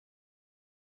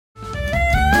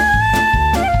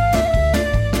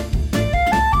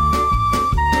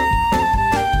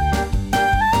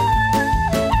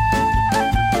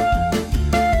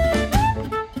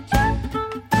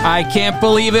I can't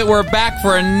believe it. We're back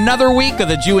for another week of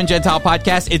the Jew and Gentile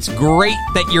podcast. It's great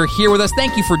that you're here with us.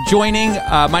 Thank you for joining.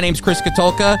 My name's Chris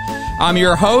Katulka. I'm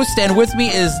your host, and with me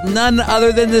is none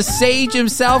other than the sage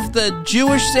himself, the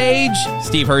Jewish sage,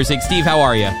 Steve Herzig. Steve, how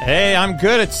are you? Hey, I'm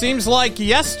good. It seems like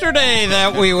yesterday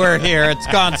that we were here. It's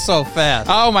gone so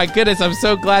fast. Oh, my goodness. I'm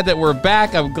so glad that we're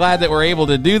back. I'm glad that we're able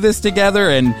to do this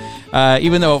together, and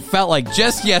even though it felt like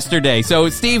just yesterday. So,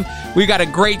 Steve, we got a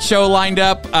great show lined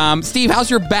up. Steve, how's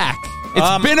your back?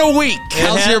 It's been a week.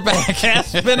 How's your back? It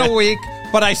has been a week,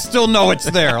 but I still know it's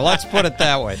there. Let's put it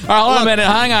that way. All right, hold on a minute.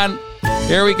 Hang on.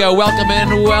 Here we go. Welcome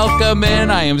in. Welcome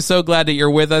in. I am so glad that you're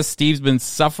with us. Steve's been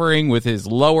suffering with his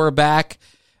lower back,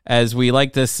 as we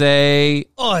like to say.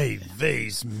 Oy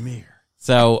vey's mir.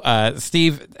 So,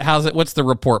 Steve, how's it? What's the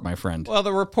report, my friend? Well,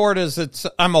 the report is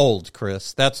I'm old,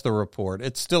 Chris. That's the report.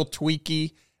 It's still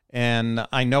tweaky, and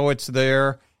I know it's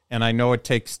there, and I know it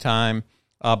takes time.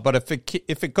 But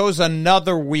if it goes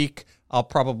another week, I'll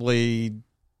probably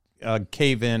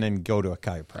cave in and go to a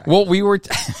chiropractor. Well, we were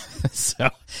so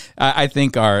I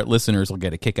think our listeners will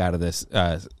get a kick out of this.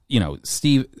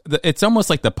 Steve, it's almost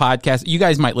like the podcast. You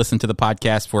guys might listen to the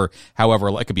podcast for however,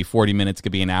 it could be 40 minutes, it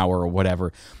could be an hour or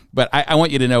whatever. But I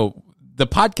want you to know the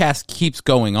podcast keeps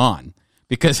going on.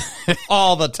 Because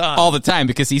all the time,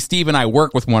 because Steve and I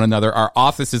work with one another. Our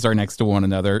offices are next to one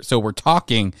another, so we're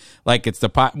talking like it's the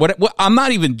pod. What I'm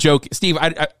not even joking, Steve.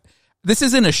 This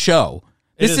isn't a show.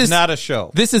 This is not a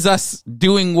show. This is us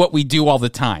doing what we do all the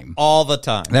time. All the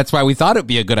time. That's why we thought it'd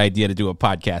be a good idea to do a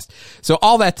podcast. So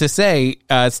all that to say,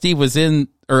 Steve was in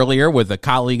earlier with a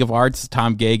colleague of ours,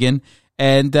 Tom Gagan.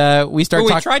 And we started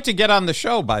talking. We tried to get on the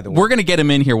show, by the way. We're going to get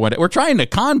him in here one day. We're trying to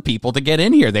con people to get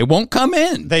in here. They won't come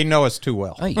in. They know us too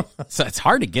well. So it's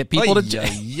hard to get people to.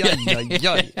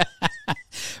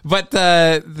 But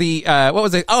what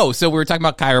was it? Oh, so we were talking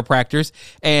about chiropractors,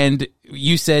 and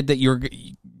you said that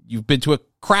you've been to a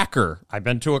cracker. I've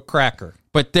been to a cracker.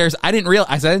 But I didn't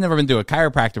realize, I'd never been to a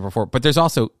chiropractor before, but there's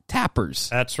also tappers.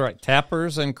 That's right.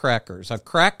 Tappers and crackers. A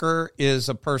cracker is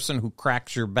a person who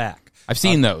cracks your back. I've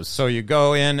seen those. So you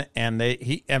go in and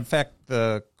in fact,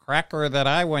 the cracker that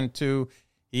I went to,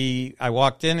 I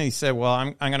walked in and he said, well,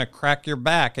 I'm going to crack your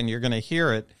back and you're going to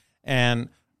hear it. And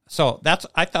so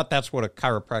I thought that's what a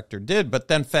chiropractor did. But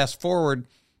then fast forward,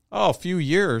 a few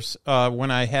years,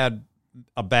 when I had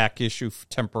a back issue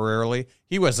temporarily,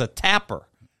 he was a tapper.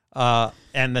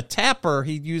 And the tapper,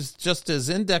 he used just his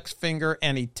index finger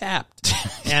and he tapped.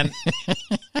 And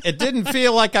it didn't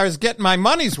feel like I was getting my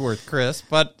money's worth, Chris,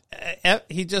 but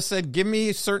he just said, give me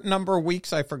a certain number of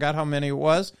weeks. I forgot how many it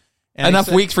was. And enough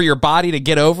weeks for your body to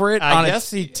get over it? I guess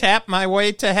he tapped my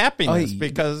way to happiness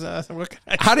because what can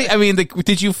I say?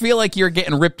 Did you feel like you're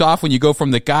getting ripped off when you go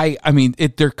from the guy? I mean,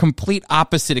 they're complete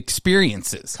opposite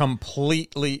experiences.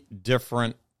 Completely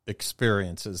different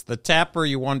experiences. The tapper,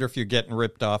 you wonder if you're getting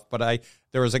ripped off, but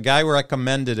there was a guy who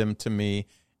recommended him to me,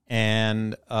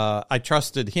 and I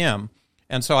trusted him,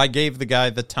 and so I gave the guy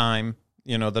the time,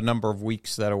 the number of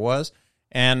weeks that it was,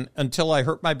 and until I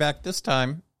hurt my back this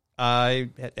time, I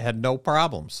had no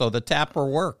problem. So the tapper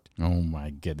worked. Oh my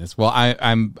goodness! Well,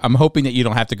 I'm hoping that you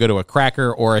don't have to go to a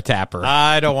cracker or a tapper.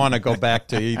 I don't want to go back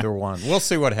to either one. We'll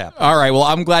see what happens. All right. Well,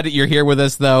 I'm glad that you're here with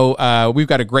us, though. We've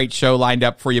got a great show lined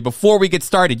up for you. Before we get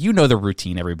started, you know the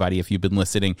routine, everybody. If you've been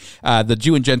listening, the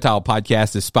Jew and Gentile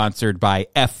podcast is sponsored by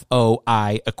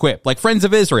FOI Equip, like Friends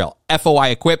of Israel. FOI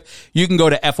Equip. You can go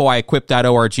to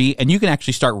foiequip.org and you can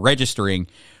actually start registering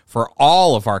for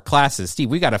all of our classes. Steve,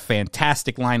 we got a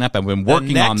fantastic lineup. I've been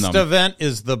working on them. The next event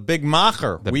is the Big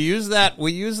Macher. We use that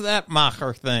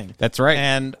Macher thing. That's right.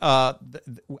 And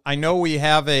I know we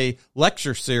have a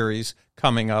lecture series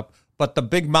coming up, but the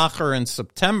Big Macher in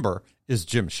September is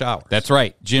Jim Showers. That's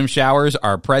right. Jim Showers,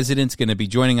 our president's going to be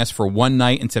joining us for one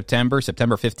night in September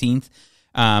 15th.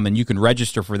 And you can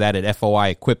register for that at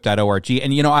foiequip.org.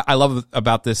 And, I love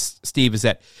about this, Steve, is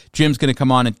that Jim's going to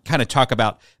come on and kind of talk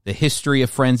about the history of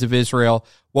Friends of Israel,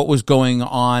 what was going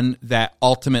on that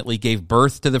ultimately gave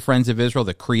birth to the Friends of Israel,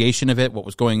 the creation of it, what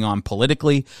was going on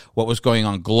politically, what was going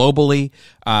on globally,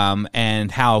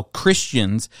 and how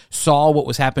Christians saw what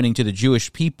was happening to the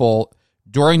Jewish people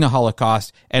during the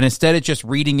Holocaust, and instead of just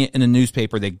reading it in a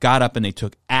newspaper, they got up and they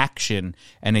took action,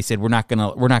 and they said, we're not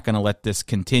gonna let this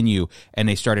continue, and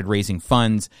they started raising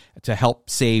funds to help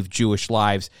save Jewish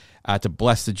lives, to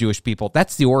bless the Jewish people.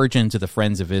 That's the origins of the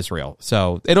Friends of Israel.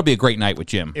 So it'll be a great night with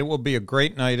Jim. It will be a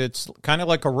great night. It's kind of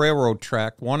like a railroad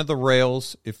track. One of the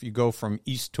rails, if you go from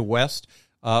east to west,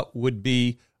 would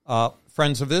be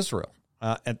Friends of Israel.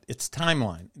 Its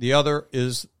timeline. The other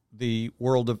is the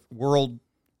world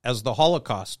as the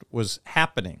Holocaust was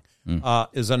happening,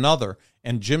 is another.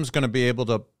 And Jim's going to be able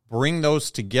to bring those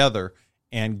together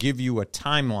and give you a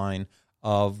timeline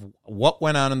of what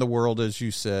went on in the world, as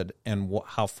you said, and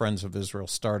how Friends of Israel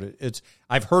started.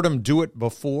 I've heard him do it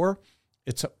before.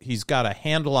 He's got a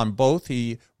handle on both.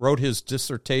 He wrote his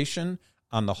dissertation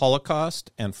on the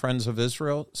Holocaust and Friends of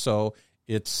Israel, so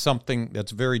it's something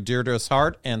that's very dear to his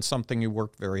heart and something he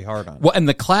worked very hard on. Well, and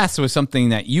the class was something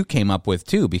that you came up with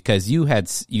too, because you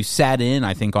sat in,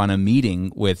 I think, on a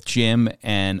meeting with Jim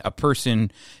and a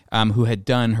person who had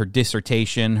done her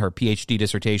dissertation, her PhD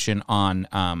dissertation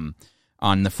on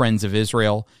the Friends of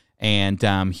Israel. And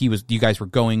you guys were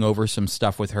going over some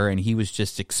stuff with her, and he was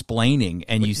just explaining,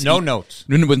 and with no notes,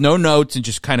 and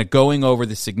just kind of going over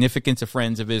the significance of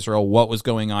Friends of Israel, what was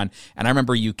going on. And I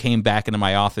remember you came back into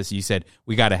my office, and you said,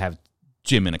 "We got to have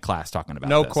Jim in a class talking about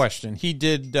no this." Question. He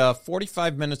did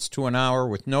 45 minutes to an hour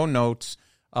with no notes,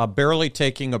 barely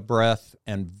taking a breath,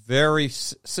 and very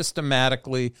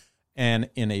systematically,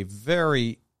 and in a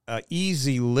very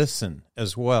easy listen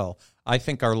as well. I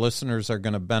think our listeners are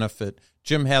going to benefit.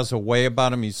 Jim has a way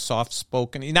about him. He's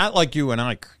soft-spoken. He's not like you and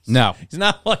I, Chris. No. He's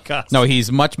not like us. No,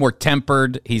 he's much more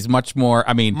tempered. He's much more,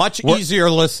 much easier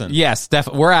listen. Yes,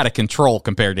 definitely. We're out of control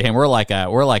compared to him. We're like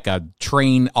a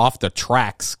train off the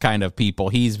tracks kind of people.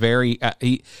 He's very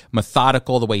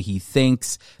methodical, the way he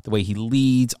thinks, the way he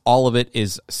leads. All of it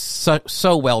is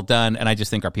so well done, and I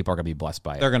just think our people are going to be blessed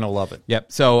by it. They're going to love it.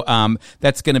 Yep. So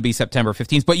that's going to be September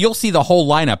 15th, but you'll see the whole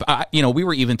lineup. We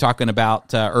were even talking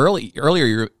about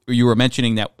earlier. You were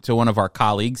mentioning that to one of our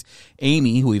colleagues,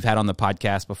 Amy, who we've had on the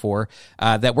podcast before,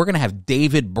 that we're going to have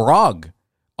David Brogg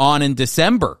on in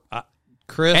December.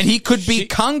 Chris, and he could be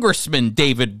Congressman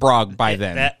David Brogg by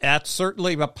then. That's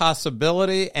certainly a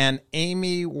possibility, and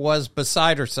Amy was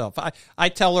beside herself. I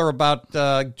tell her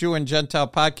about Jew and Gentile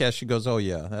podcast. She goes, "Oh,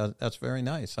 yeah, that's very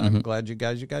nice. I'm glad you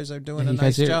guys are doing a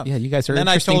nice job." Yeah, you guys are. And then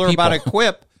I told her people. about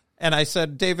Equip. And I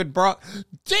said, David Brogg.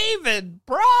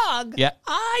 Yeah.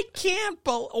 I can't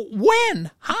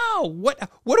when? How? What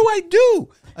do I do?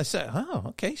 I said, oh,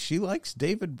 okay. She likes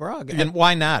David Brogg. And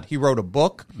why not? He wrote a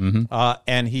book,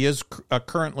 and he is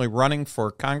currently running for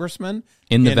congressman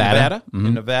in Nevada.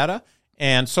 In Nevada.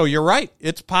 And so you're right.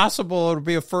 It's possible it'll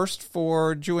be a first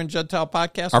for Jew and Gentile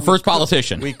podcast. Our first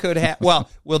politician. We could have,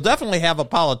 we'll definitely have a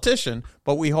politician,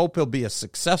 but we hope he'll be a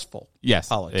successful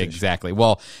politician. Exactly.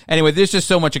 Well, anyway, there's just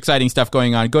so much exciting stuff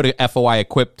going on. Go to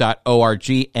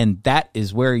foiequip.org, and that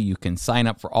is where you can sign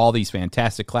up for all these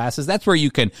fantastic classes. That's where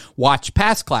you can watch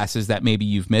past classes that maybe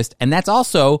you've missed, and that's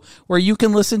also where you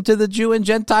can listen to the Jew and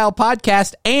Gentile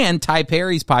podcast and Ty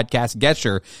Perry's podcast,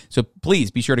 Gesher. So please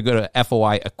be sure to go to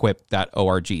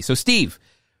foiequip.org. So, Steve,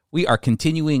 we are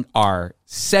continuing our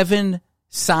 7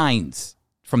 signs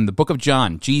from the book of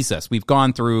John, Jesus. We've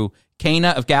gone through Cana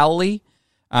of Galilee,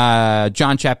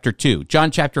 John chapter 2,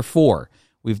 John chapter 4.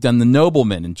 We've done the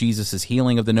nobleman and Jesus'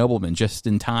 healing of the nobleman just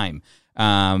in time.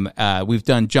 We've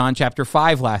done John chapter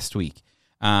 5 last week,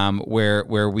 where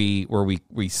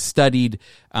we studied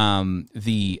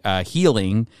the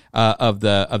healing of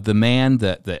the man,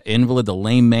 the invalid, the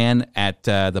lame man at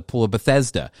the pool of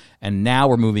Bethesda, and now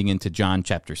we're moving into John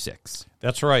chapter 6.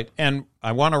 That's right, and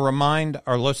I want to remind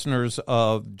our listeners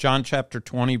of John chapter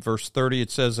 20, verse 30.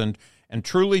 It says, "And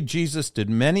truly Jesus did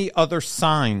many other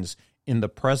signs in the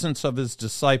presence of his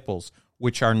disciples,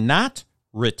 which are not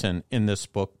written in this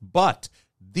book, but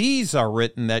these are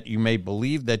written that you may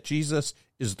believe that Jesus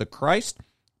is the Christ,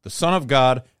 the Son of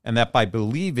God, and that by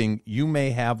believing you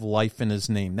may have life in his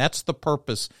name." That's the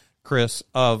purpose, Chris,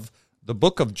 of the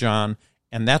book of John,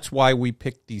 and that's why we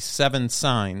picked these 7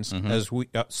 signs as we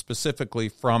specifically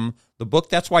from the book.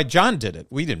 That's why John did it.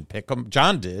 We didn't pick them.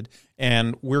 John did,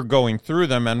 and we're going through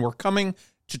them, and we're coming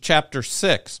to chapter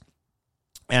 6.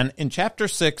 And in chapter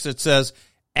 6, it says,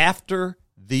 "After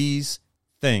these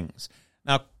things."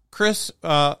 Now, Chris,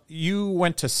 you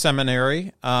went to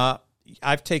seminary.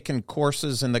 I've taken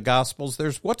courses in the Gospels.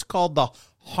 There's what's called the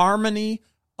harmony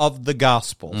of the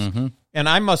Gospels. And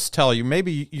I must tell you,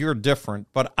 maybe you're different,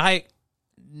 but I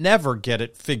never get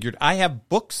it figured. I have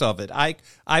books of it.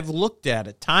 I've looked at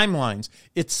it, timelines.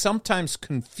 It's sometimes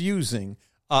confusing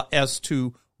as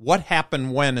to what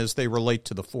happened when as they relate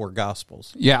to the 4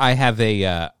 Gospels. Yeah, I have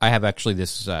actually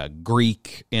this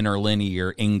Greek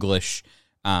interlinear English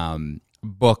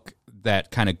book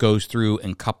that kind of goes through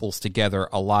and couples together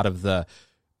a lot of the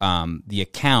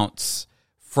accounts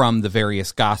from the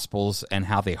various Gospels and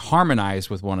how they harmonize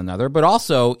with one another. But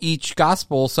also, each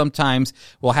Gospel sometimes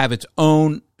will have its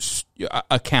own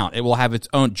account. It will have its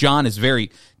own. John is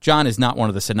not one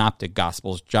of the synoptic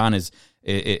Gospels. John is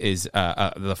is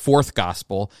the fourth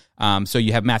gospel. So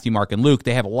you have Matthew, Mark, and Luke.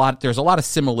 They have there's a lot of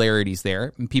similarities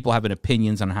there, and people have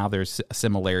opinions on how there's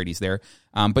similarities there.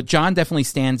 But John definitely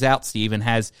stands out, Steve, and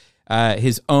has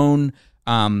his own,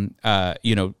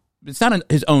 it's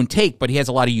not his own take, but he has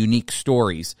a lot of unique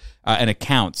stories and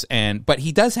accounts. But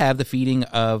he does have the feeding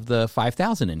of the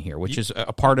 5,000 in here, which is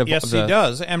a part of. Yes, he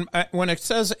does. And when it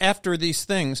says after these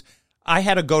things, I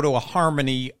had to go to a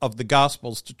harmony of the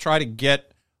Gospels to try to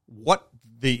get what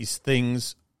these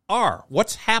things are.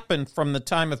 What's happened from the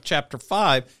time of chapter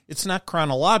 5? It's not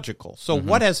chronological. So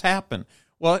what has happened?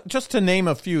 Well, just to name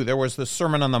a few, there was the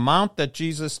Sermon on the Mount that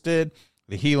Jesus did,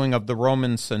 the healing of the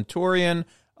Roman centurion,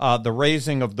 the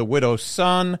raising of the widow's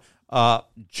son,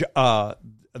 John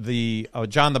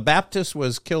the Baptist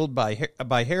was killed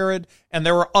by Herod, and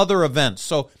there were other events.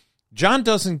 So John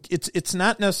doesn't, it's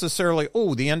not necessarily,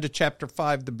 the end of chapter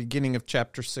 5, the beginning of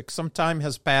chapter 6. Some time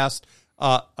has passed.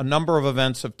 A number of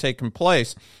events have taken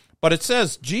place. But it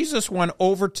says, Jesus went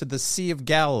over to the Sea of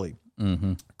Galilee.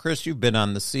 Mm-hmm. Chris, you've been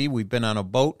on the sea. We've been on a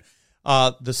boat.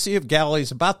 The Sea of Galilee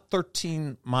is about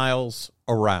 13 miles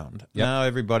around. Yep. Now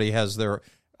everybody has their,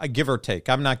 give or take.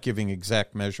 I'm not giving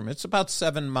exact measurement. It's about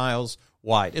 7 miles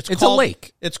wide. It's a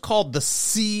lake. It's called the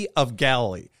Sea of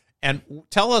Galilee. And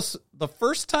tell us the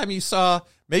first time you saw,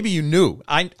 maybe you knew.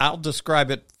 I'll describe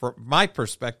it from my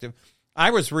perspective. I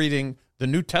was reading the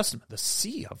New Testament, the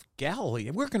Sea of Galilee.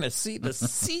 We're going to see the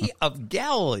Sea of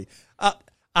Galilee. And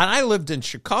I lived in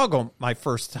Chicago my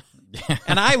first time,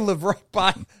 and I live right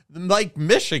by Lake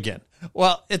Michigan.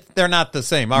 Well, they're not the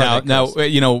same, are they?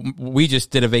 No, we just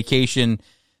did a vacation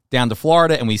down to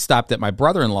Florida, and we stopped at my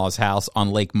brother-in-law's house on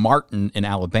Lake Martin in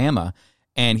Alabama.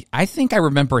 And I think I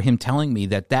remember him telling me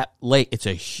that lake, it's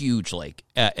a huge lake.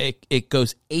 It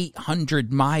goes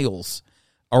 800 miles.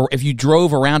 Or if you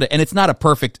drove around it, and it's not a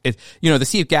perfect, the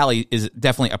Sea of Galilee is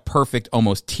definitely a perfect,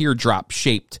 almost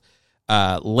teardrop-shaped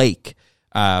lake.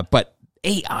 But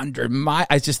 800 miles,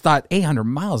 I just thought 800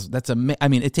 miles,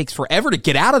 it takes forever to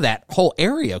get out of that whole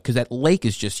area because that lake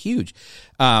is just huge.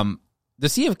 The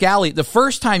Sea of Galilee, the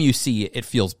first time you see it, it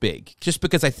feels big, just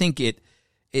because I think it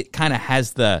kind of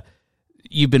has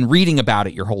you've been reading about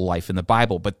it your whole life in the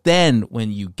Bible, but then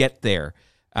when you get there,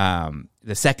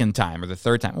 the second time or the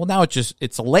third time, well, now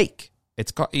it's a lake.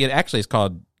 It's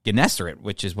called Gennesaret,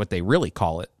 which is what they really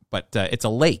call it, but it's a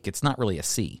lake. It's not really a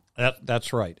sea.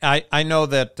 That's right. I know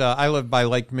that I live by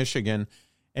Lake Michigan,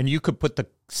 and you could put the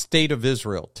state of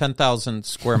Israel, 10,000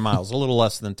 square miles, a little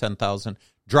less than 10,000,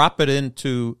 drop it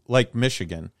into Lake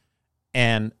Michigan,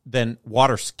 and then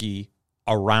water ski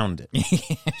around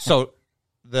it. So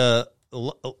the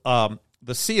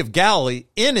Sea of Galilee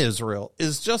in Israel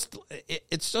is just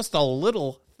a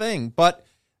little thing, but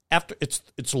after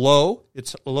it's low,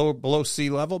 it's below sea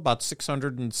level, about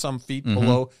 600 and some feet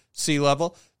below sea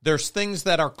level. There's things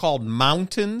that are called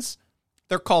mountains.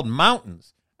 They're called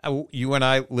mountains. You and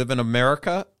I live in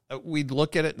America. We'd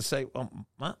look at it and say, well,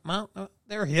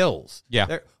 they're hills.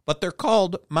 Yeah. But they're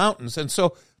called mountains. And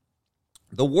so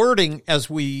the wording as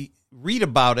we read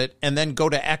about it and then go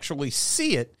to actually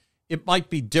see it, it might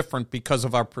be different because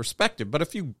of our perspective. But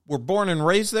if you were born and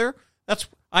raised there,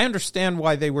 I understand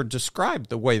why they were described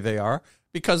the way they are,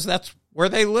 because that's where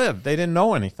they lived. They didn't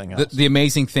know anything else. The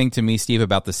amazing thing to me, Steve,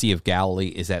 about the Sea of Galilee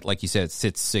is that, like you said, it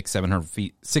sits 600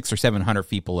 or 700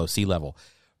 feet below sea level.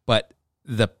 But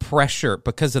the pressure,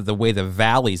 because of the way the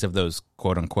valleys of those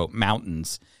quote-unquote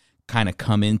mountains kind of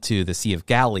come into the Sea of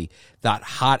Galilee, that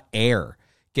hot air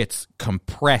gets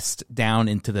compressed down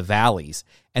into the valleys,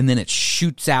 and then it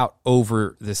shoots out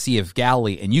over the Sea of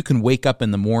Galilee, and you can wake up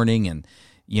in the morning and,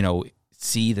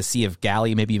 see the Sea of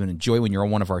Galilee, maybe even enjoy when you're on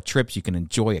one of our trips. You can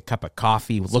enjoy a cup of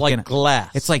coffee. It's like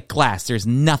glass. It's like glass. There's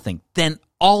nothing. Then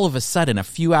all of a sudden, a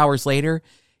few hours later,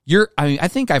 I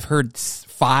think I've heard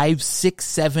 5, 6,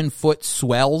 7 foot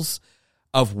swells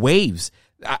of waves.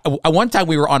 One time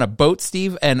we were on a boat,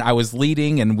 Steve, and I was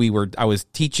leading, and I was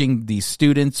teaching these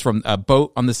students from a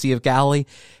boat on the Sea of Galilee,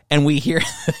 and we hear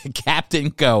the captain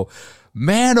go,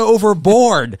 "Man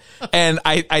overboard." And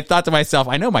I thought to myself,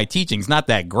 I know my teaching's not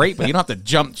that great, but you don't have to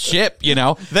jump ship,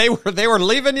 They were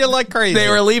leaving you like crazy. They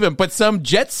were leaving, but some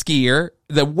jet skier,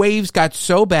 the waves got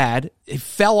so bad, he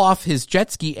fell off his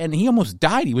jet ski, and he almost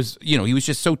died. He was, he was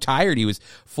just so tired. He was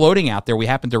floating out there. We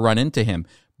happened to run into him,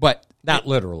 but not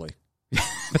literally.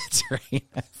 That's right.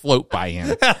 Float by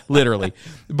him, literally.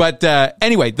 But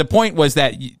anyway, the point was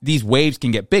that these waves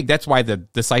can get big. That's why the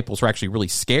disciples were actually really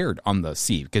scared on the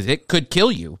sea, because it could kill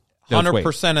you.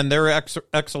 100%, and they're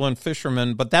excellent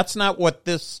fishermen, but that's not what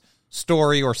this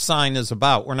story or sign is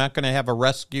about. We're not going to have a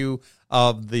rescue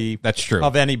of That's true.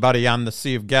 of anybody on the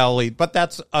Sea of Galilee, but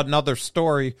that's another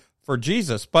story for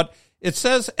Jesus. But it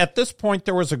says at this point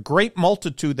there was a great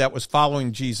multitude that was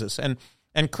following Jesus. And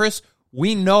Chris,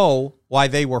 we know why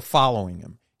they were following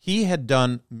him. He had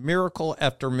done miracle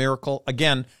after miracle.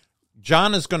 Again,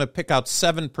 John is going to pick out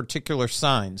 7 particular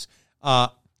signs,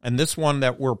 and this one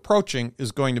that we're approaching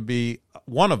is going to be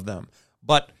one of them.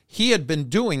 But he had been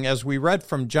doing, as we read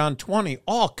from John 20,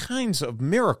 all kinds of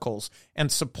miracles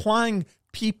and supplying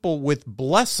people with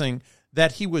blessing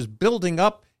that he was building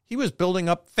up. He was building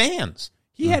up fans.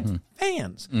 He had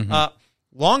fans.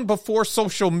 Long before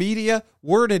social media,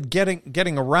 word had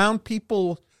getting around.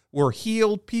 People were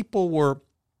healed. People were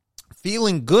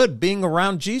feeling good being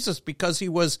around Jesus because he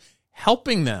was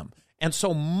helping them. And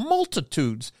so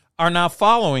multitudes are now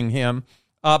following him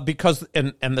because,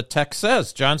 and the text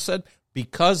says, John said,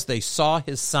 because they saw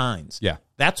his signs. Yeah.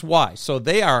 That's why. So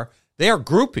they are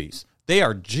groupies. They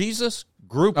are Jesus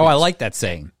groupies. Oh, I like that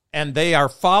saying. And they are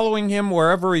following him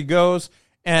wherever he goes.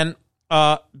 And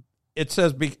it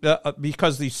says,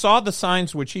 because he saw the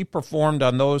signs which he performed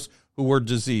on those who were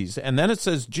diseased. And then it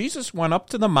says, Jesus went up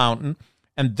to the mountain,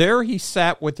 and there he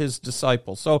sat with his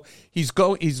disciples. So he's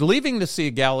leaving the Sea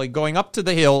of Galilee, going up to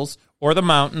the hills or the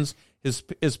mountains.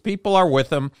 His people are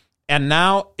with him, and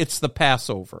now it's the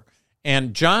Passover.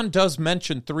 And John does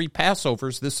mention 3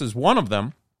 Passovers. This is one of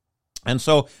them. And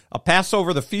so a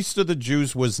Passover, the feast of the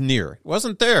Jews, was near. It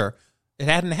wasn't there. It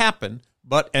hadn't happened.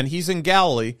 And he's in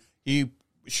Galilee. He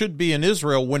should be in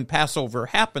Israel when Passover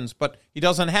happens, but he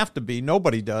doesn't have to be.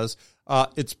 Nobody does.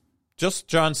 It's just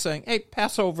John saying, hey,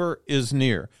 Passover is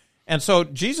near. And so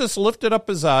Jesus lifted up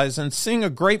his eyes, and seeing a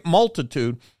great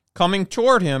multitude coming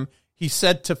toward him, he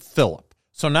said to Philip.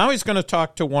 So now he's going to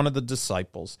talk to one of the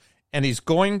disciples, and he's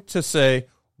going to say,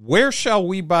 where shall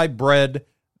we buy bread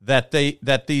that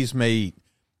these may eat?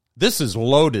 This is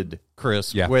loaded,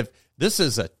 Chris, with this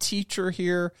is a teacher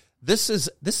here. This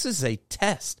is a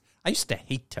test. I used to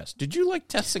hate tests. Did you like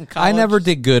tests in college? I never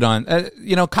did good on,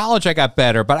 college I got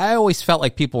better, but I always felt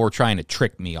like people were trying to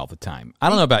trick me all the time. I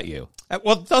don't know about you.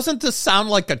 Well, doesn't this sound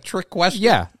like a trick question?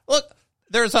 Yeah. Look,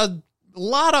 there's a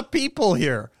lot of people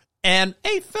here. And,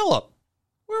 hey, Philip,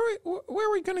 where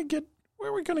are we going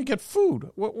to get food?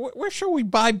 Where shall we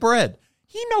buy bread?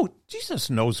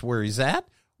 Jesus knows where he's at.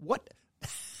 What?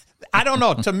 I don't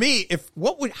know. To me,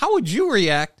 how would you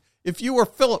react if you were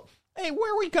Philip? Hey,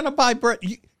 where are we going to buy bread?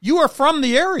 You are from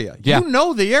the area. Yeah. You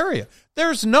know the area.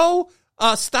 There's no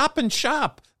Stop and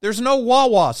Shop. There's no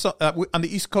Wawa. So, on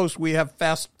the East Coast, we have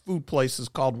fast food places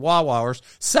called Wawa or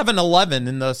 7-Eleven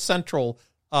in the central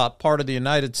part of the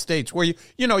United States, where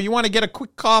you want to get a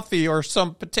quick coffee or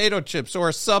some potato chips or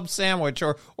a sub sandwich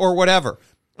or whatever.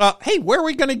 Hey, where are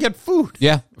we going to get food?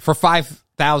 Yeah, for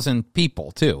 5,000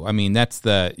 people too. I mean, that's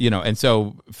and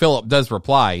so Philip does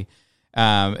reply.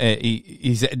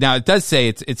 He said, now it does say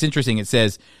it's interesting. It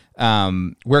says,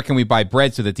 where can we buy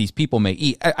bread so that these people may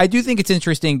eat? I do think it's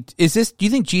interesting. Do you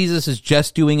think Jesus is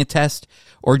just doing a test,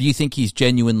 or do you think he's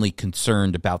genuinely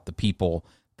concerned about the people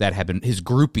that have been his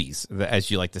groupies, as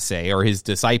you like to say, or his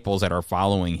disciples that are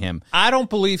following him? I don't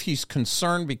believe he's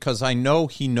concerned, because I know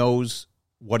he knows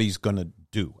what he's going to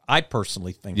do. I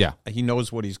personally think he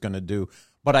knows what he's going to do,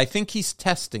 but I think he's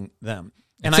testing them.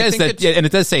 And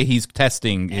it does say he's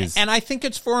testing his... And I think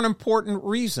it's for an important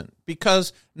reason,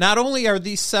 because not only are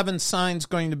these 7 signs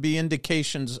going to be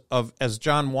indications of, as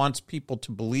John wants people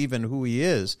to believe in who he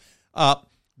is,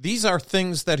 these are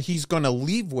things that he's going to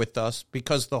leave with us,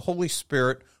 because the Holy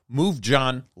Spirit moved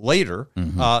John later,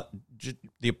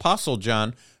 the Apostle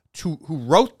John, who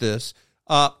wrote this,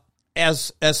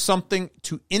 as something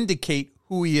to indicate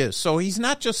who he is. So he's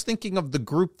not just thinking of the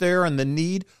group there and the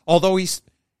need, although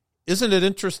isn't it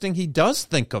interesting? He does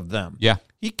think of them. Yeah.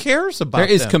 He cares about them.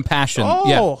 There is compassion. Oh,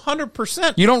 yeah.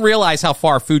 100%. You don't realize how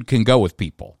far food can go with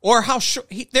people. Or how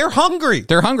they're hungry.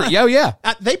 They're hungry. Yeah.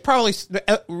 They probably,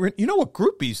 you know what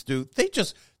groupies do?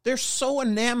 They're so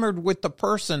enamored with the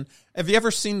person. Have you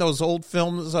ever seen those old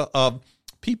films of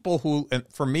people who, and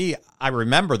for me, I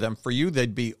remember them. For you,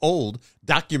 they'd be old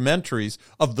documentaries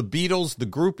of the Beatles, the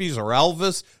groupies, or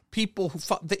Elvis. People who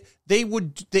they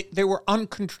were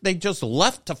uncontrolled. They just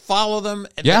left to follow them.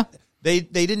 Yeah, they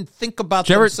didn't think about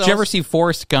themselves. Did you ever see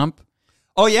Forrest Gump?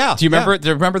 Oh yeah. Do you remember? Do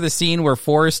you remember the scene where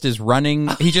Forrest is running?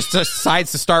 He just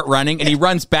decides to start running, and he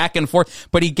runs back and forth.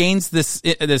 But he gains this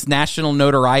national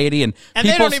notoriety, and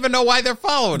they don't even know why they're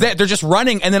following him. They're just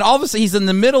running, and then all of a sudden he's in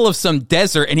the middle of some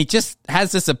desert, and he just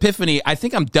has this epiphany. I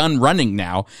think I'm done running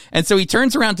now, and so he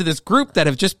turns around to this group that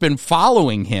have just been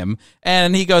following him,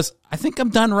 and he goes, I think I'm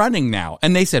done running now.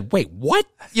 And they said, wait, what?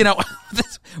 You know,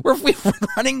 we've been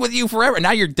running with you forever.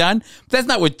 Now you're done. But that's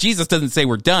not what Jesus doesn't say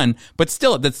we're done. But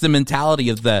still, that's the mentality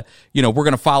of we're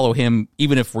going to follow him.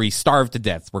 Even if we starve to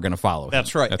death, we're going to follow him.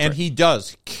 That's right. And he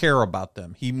does care about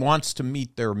them. He wants to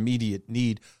meet their immediate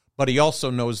need, but he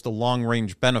also knows the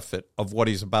long-range benefit of what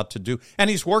he's about to do. And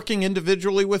he's working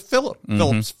individually with Philip.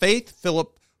 Philip's faith,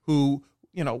 Philip, who,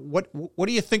 what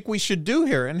do you think we should do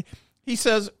here? And he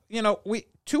says,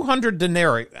 200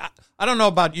 denarii. I don't know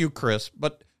about you, Chris,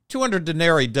 but 200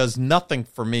 denarii does nothing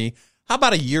for me. How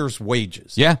about a year's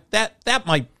wages? Yeah. That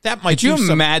might Could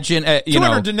you imagine,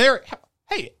 200 denarii.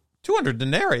 Hey, 200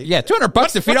 denarii. Yeah,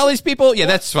 $200 to feed all these people? Yeah,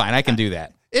 that's fine. I can do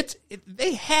that.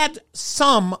 They had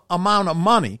some amount of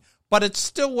money, but it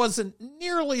still wasn't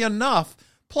nearly enough.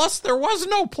 Plus, there was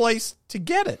no place to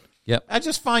get it. Yep. I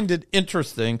just find it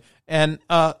interesting. And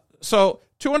so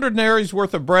 200 denarii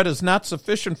worth of bread is not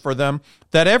sufficient for them,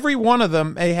 that every one of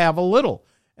them may have a little.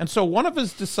 And so one of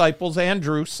his disciples,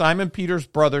 Andrew, Simon Peter's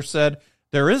brother, said,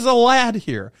 there is a lad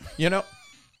here.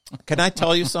 Can I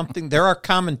tell you something? There are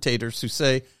commentators who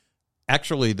say,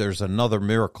 actually, there's another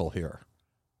miracle here.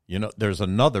 There's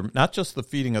another, not just the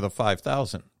feeding of the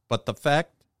 5,000, but the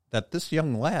fact that this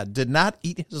young lad did not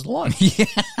eat his lunch. Yeah.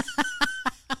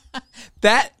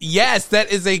 That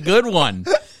is a good one.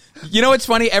 It's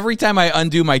funny? Every time I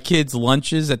undo my kids'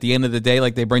 lunches at the end of the day,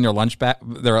 like they bring their lunch back,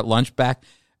 they're at lunch back,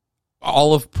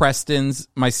 all of Preston's,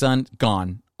 my son,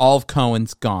 gone. All of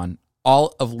Cohen's gone.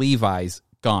 All of Levi's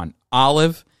gone.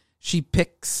 Olive, she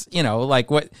picks,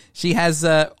 what she has.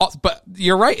 But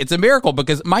you're right. It's a miracle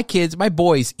because my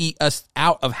boys eat us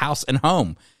out of house and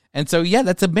home. And so, yeah,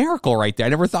 that's a miracle right there. I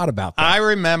never thought about that. I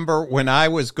remember when I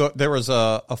was there was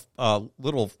a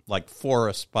little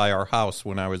forest by our house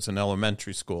when I was in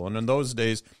elementary school, and in those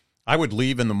days, I would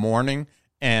leave in the morning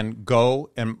and go.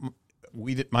 And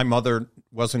my mother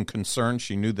wasn't concerned;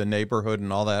 she knew the neighborhood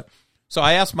and all that. So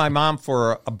I asked my mom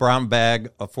for a brown bag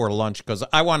for lunch because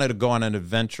I wanted to go on an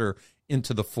adventure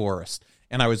into the forest,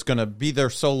 and I was going to be there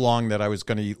so long that I was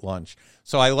going to eat lunch.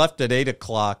 So I left at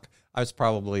 8:00. I was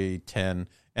probably 10.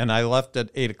 And I left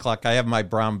at 8:00. I have my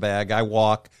brown bag. I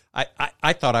walk.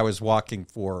 I thought I was walking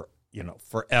for,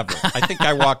 forever. I think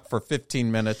I walked for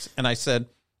 15 minutes. And I said,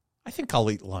 I think I'll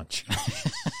eat lunch.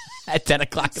 At 10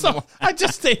 o'clock. So I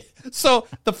just ate. So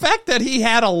the fact that he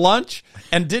had a lunch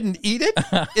and didn't eat it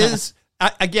is,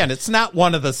 again, it's not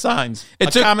one of the signs. A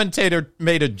commentator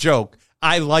made a joke.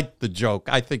 I like the joke.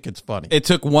 I think it's funny. It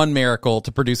took one miracle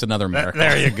to produce another miracle.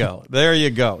 There you go. There you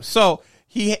go. So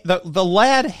the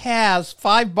lad has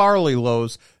 5 barley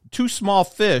loaves, 2 small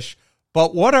fish,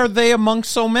 but what are they among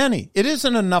so many? It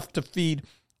isn't enough to feed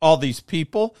all these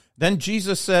people. Then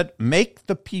Jesus said, make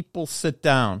the people sit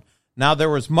down. Now there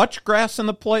was much grass in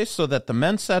the place so that the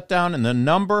men sat down, and the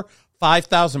number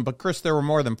 5,000. But Chris, there were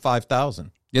more than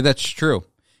 5,000. Yeah, that's true.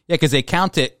 Yeah, because they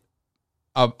count it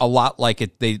a lot like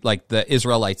the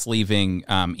Israelites leaving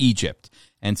Egypt.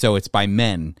 And so it's by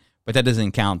men. But that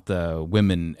doesn't count the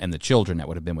women and the children that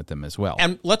would have been with them as well.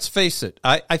 And let's face it,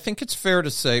 I think it's fair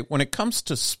to say when it comes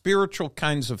to spiritual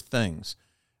kinds of things,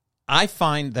 I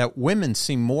find that women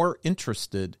seem more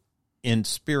interested in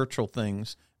spiritual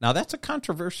things. Now, that's a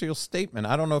controversial statement.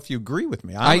 I don't know if you agree with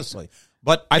me, honestly.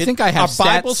 But I think I have our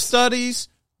Bible studies,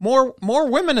 more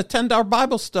women attend our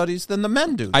Bible studies than the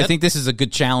men do. I think this is a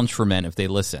good challenge for men if they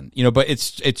listen. But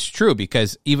it's true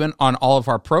because even on all of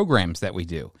our programs that we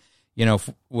do,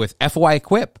 with FY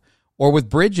Equip or with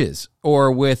Bridges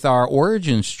or with our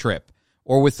Origins trip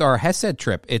or with our Hesed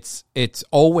trip, it's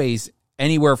always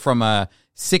anywhere from a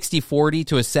 60-40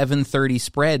 to a 7-30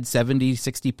 spread,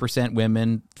 70-60%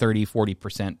 women,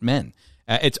 30-40% men.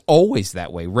 It's always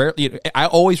that way. Rarely, I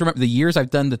always remember the years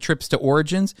I've done the trips to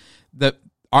Origins, the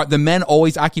men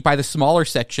always occupy the smaller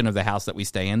section of the house that we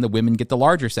stay in. The women get the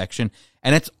larger section,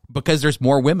 and it's because there's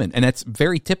more women, and that's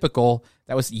very typical.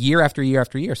 That was year after year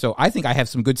after year. So I think I have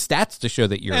some good stats to show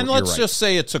that you're right. And let's just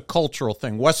say it's a cultural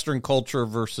thing, Western culture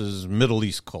versus Middle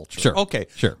East culture. Sure. Okay.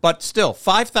 Sure. But still,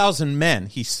 5,000 men,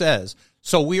 he says.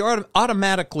 So we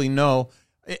automatically know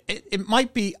it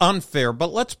might be unfair,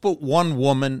 but let's put one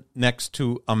woman next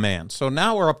to a man. So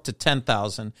now we're up to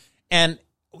 10,000, and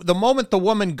the moment the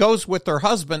woman goes with her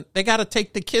husband, they got to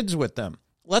take the kids with them.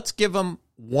 Let's give them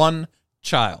one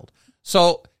child.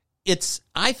 So it's,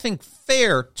 I think,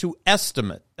 fair to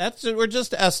estimate. We're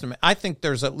just estimate. I think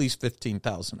there's at least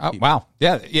 15,000 people. Oh, wow.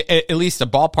 Yeah, at least a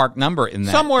ballpark number in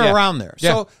that. Somewhere around there.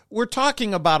 Yeah. So we're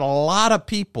talking about a lot of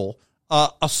people,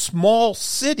 a small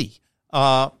city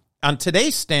on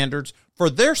today's standards, for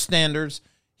their standards.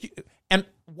 And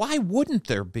why wouldn't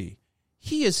there be?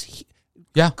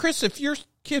 Yeah. Chris, if you're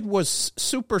kid was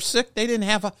super sick. They didn't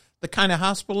have the kind of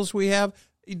hospitals we have.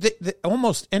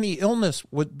 Almost any illness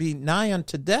would be nigh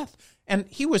unto death. And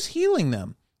he was healing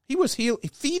them. He was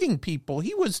feeding people.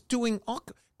 He was doing all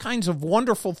kinds of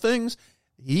wonderful things.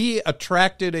 He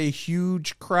attracted a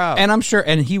huge crowd. And I'm sure,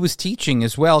 and he was teaching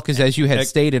as well, because as you had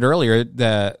stated earlier,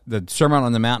 the Sermon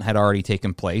on the Mount had already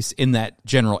taken place in that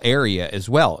general area as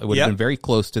well. It would have been very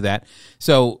close to that.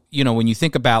 So, when you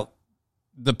think about,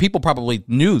 the people probably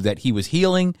knew that he was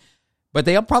healing, but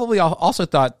they probably also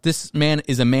thought this man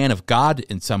is a man of God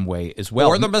in some way as well.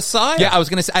 Or the Messiah. Yeah, I was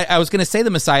gonna say the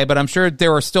Messiah, but I'm sure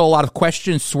there are still a lot of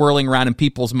questions swirling around in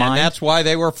people's minds. And that's why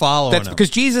they were following him. Because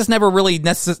Jesus never really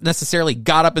necessarily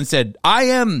got up and said, "I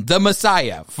am the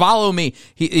Messiah, follow me."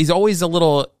 He's always a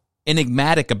little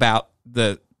enigmatic about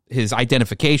his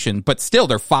identification, but still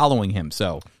they're following him.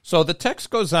 So the text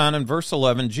goes on in verse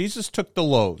 11. Jesus took the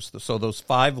loaves, so those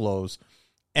 5 loaves,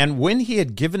 and when he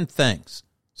had given thanks.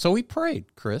 So he prayed,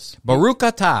 Chris. Baruch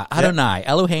atah Adonai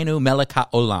Eloheinu melech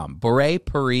haolam borei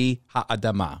peri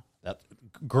ha'adamah. That's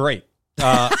great.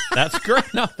 That's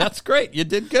great. No, that's great. You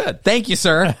did good. Thank you,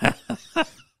 sir.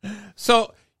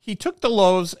 So he took the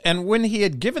loaves, and when he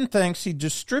had given thanks, he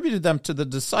distributed them to the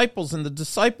disciples, and the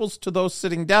disciples to those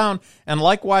sitting down, and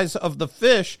likewise of the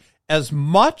fish, as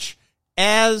much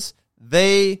as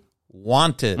they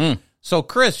wanted. So,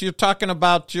 Chris, you're talking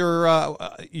about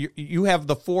you have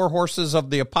the 4 horses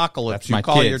of the apocalypse. That's you my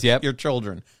call kids, your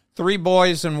children. 3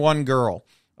 boys and 1 girl.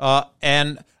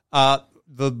 And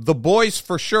the boys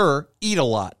for sure eat a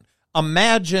lot.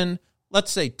 Imagine,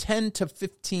 let's say 10 to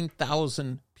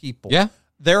 15,000 people. Yeah.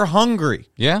 They're hungry.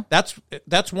 Yeah.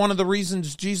 That's one of the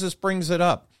reasons Jesus brings it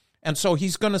up. And so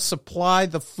he's going to supply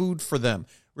the food for them.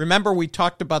 Remember, we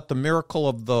talked about the miracle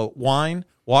of the wine,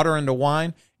 water into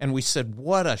wine, and we said,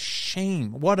 what a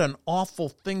shame, what an awful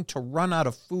thing to run out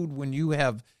of food when you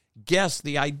have guests.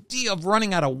 The idea of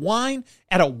running out of wine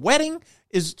at a wedding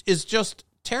is just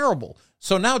terrible.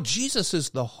 So now Jesus is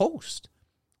the host.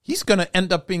 He's going to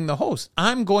end up being the host.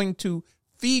 I'm going to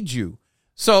feed you.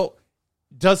 So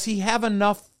does he have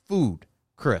enough food,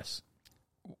 Chris?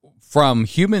 From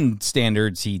human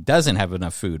standards, he doesn't have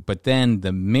enough food, but then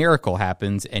the miracle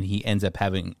happens and he ends up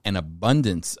having an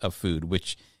abundance of food,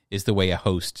 which is the way a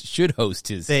host should host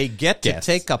his They get guests.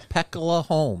 to take a pekala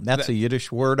home. That's a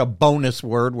Yiddish word, a bonus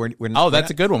word. That's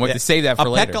a good one. We have to save that for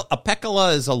later. A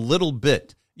pekala is a little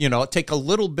bit, take a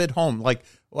little bit home. Like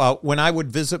when I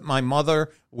would visit my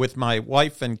mother with my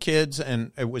wife and kids,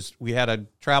 and we had to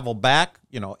travel back,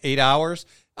 8 hours.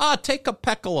 Take a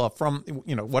pekala from,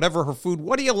 whatever her food.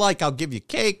 What do you like? I'll give you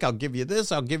cake. I'll give you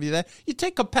this. I'll give you that. You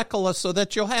take a pekala so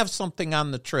that you'll have something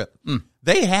on the trip.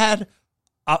 They had,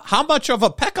 how much of a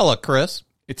pekala, Chris?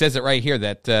 It says it right here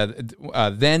that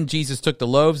then Jesus took the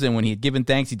loaves, and when he had given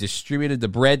thanks, he distributed the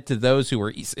bread to those who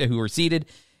were seated.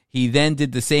 He then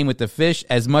did the same with the fish,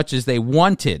 as much as they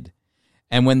wanted.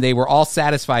 And when they were all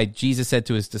satisfied, Jesus said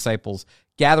to his disciples,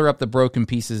 "Gather up the broken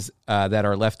pieces that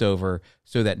are left over,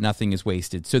 so that nothing is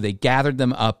wasted." So they gathered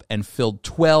them up and filled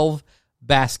 12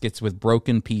 baskets with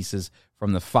broken pieces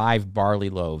from the 5 barley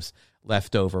loaves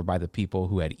left over by the people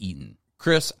who had eaten.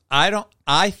 Chris,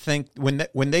 I think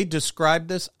when they describe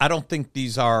this, I don't think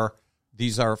these are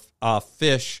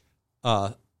fish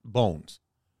bones.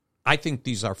 I think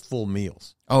these are full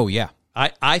meals. Oh yeah,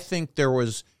 I think there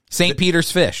was St.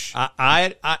 Peter's fish.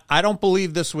 I don't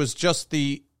believe this was just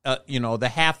the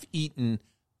half-eaten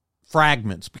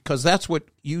fragments, because that's what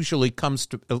usually comes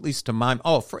to, at least to my,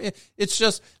 it's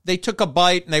just they took a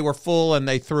bite and they were full and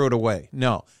they threw it away.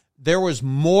 No, there was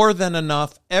more than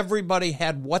enough. Everybody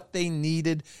had what they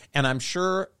needed, and I'm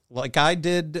sure, like I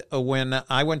did when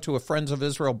I went to a Friends of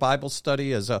Israel Bible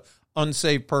study as a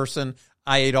unsaved person,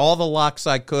 I ate all the lox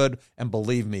I could, and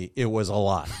believe me, it was a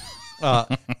lot.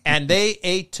 And they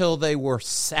ate till they were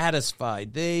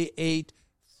satisfied. They ate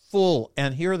full,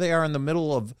 and here they are in the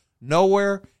middle of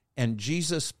nowhere, and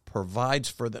Jesus provides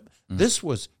for them. This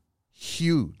was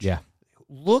huge. Yeah.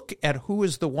 Look at who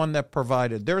is the one that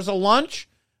provided. There's a lunch.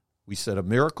 We said a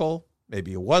miracle.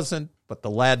 Maybe it wasn't, but the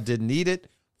lad didn't eat it.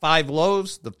 5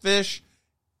 loaves, the fish.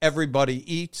 Everybody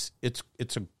eats. It's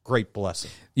a great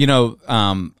blessing.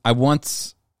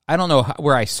 I don't know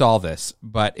where I saw this,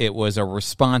 but it was a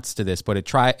response to this. But it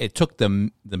took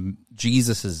the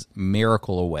Jesus's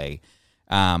miracle away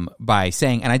by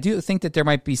saying, and I do think that there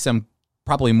might be some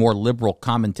probably more liberal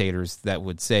commentators that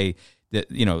would say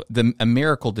that a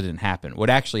miracle didn't happen.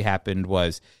 What actually happened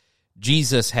was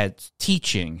Jesus had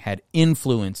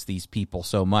influenced these people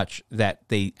so much that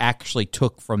they actually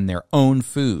took from their own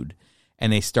food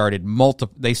and they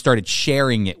started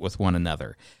sharing it with one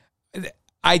another.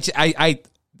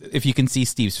 if you can see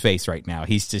Steve's face right now,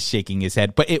 he's just shaking his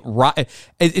head. But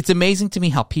it's amazing to me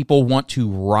how people want to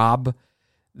rob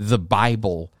the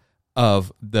Bible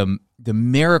of the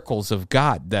miracles of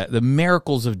God, the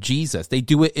miracles of Jesus. They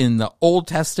do it in the Old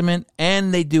Testament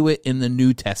and they do it in the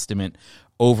New Testament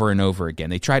over and over again.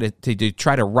 They try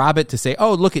to rob it, to say,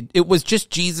 oh, look, it was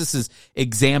just Jesus's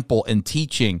example and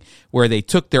teaching, where they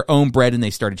took their own bread and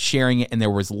they started sharing it, and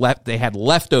they had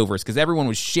leftovers because everyone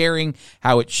was sharing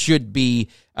how it should be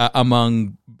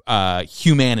among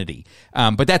humanity.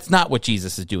 But that's not what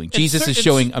Jesus is doing. Jesus is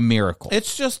showing a miracle.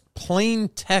 It's just plain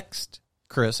text,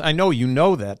 Chris. I know you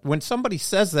know that. When somebody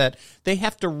says that, they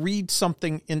have to read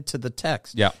something into the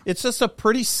text. Yeah. It's just a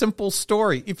pretty simple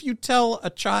story. If you tell a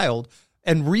child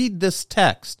and read this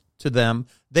text to them,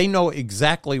 they know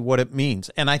exactly what it means.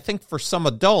 And I think for some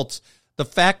adults, the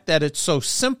fact that it's so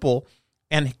simple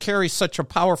and carries such a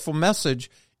powerful message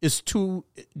is too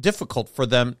difficult for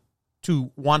them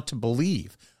to want to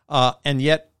believe. And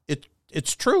yet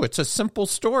it's true. It's a simple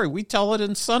story. We tell it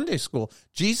in Sunday school.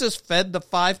 Jesus fed the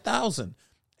 5,000,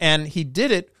 and he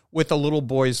did it with a little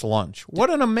boy's lunch. What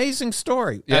an amazing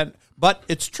story. Yep. But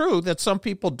it's true that some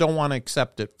people don't want to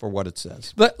accept it for what it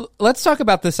says. But let's talk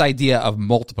about this idea of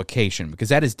multiplication, because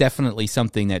that is definitely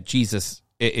something that Jesus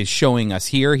is showing us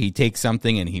here. He takes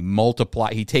something and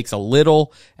he takes a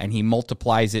little and he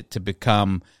multiplies it to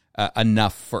become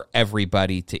enough for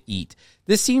everybody to eat.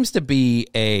 This seems to be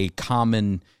a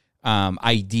common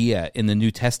idea in the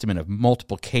New Testament of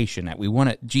multiplication,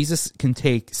 that Jesus can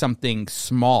take something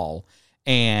small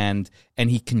and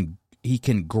he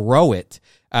can grow it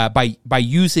by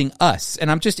using us.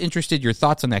 And I'm just interested in your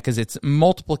thoughts on that, because it's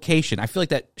multiplication. I feel like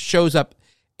that shows up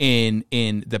in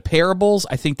the parables.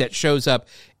 I think that shows up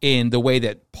in the way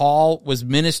that Paul was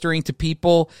ministering to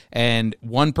people, and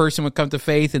one person would come to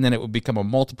faith, and then it would become a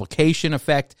multiplication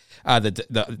effect.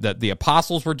 The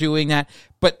apostles were doing that,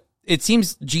 but it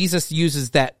seems Jesus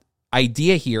uses that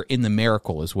idea here in the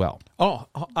miracle as well. Oh,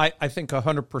 I think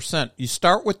 100%. You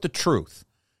start with the truth,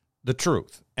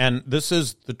 and this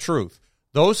is the truth.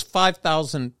 Those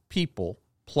 5,000 people,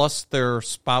 plus their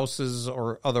spouses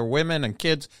or other women and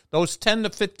kids, those 10 to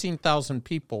 15,000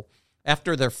 people,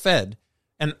 after they're fed,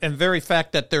 and very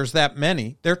fact that there's that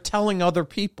many, they're telling other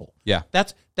people. Yeah.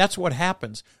 That's what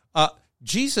happens.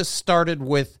 Jesus started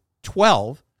with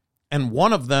 12, and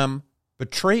one of them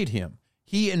betrayed him.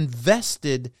 He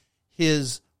invested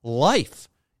his life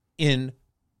in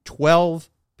 12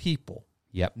 people,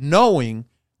 Yep. knowing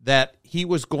that he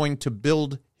was going to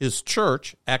build his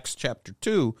church, Acts chapter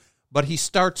 2, but he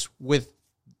starts with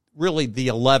really the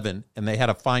 11, and they had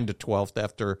to find a 12th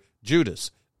after Judas.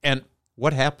 And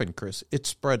what happened, Chris? It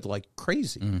spread like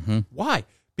crazy. Mm-hmm. Why?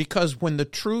 Because when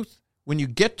you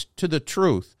get to the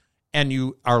truth and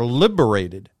you are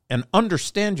liberated and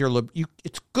understand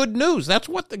it's good news. That's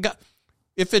what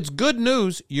if it's good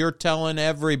news, you're telling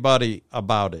everybody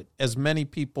about it, as many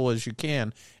people as you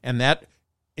can, and that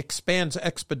expands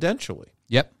exponentially.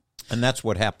 Yep. And that's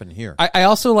what happened here. I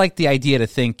also like the idea to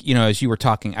think, as you were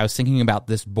talking, I was thinking about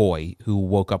this boy who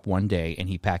woke up one day and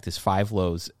he packed his 5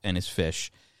 loaves and his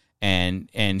fish and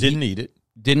Didn't eat it.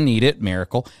 Didn't eat it,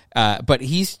 miracle. But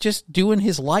he's just doing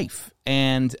his life.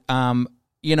 And,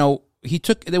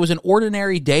 there was an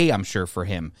ordinary day, I'm sure, for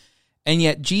him. And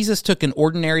yet Jesus took an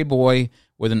ordinary boy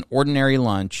with an ordinary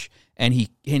lunch, and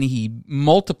he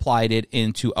multiplied it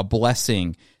into a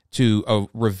blessing to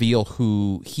reveal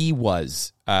who he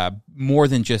was, more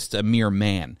than just a mere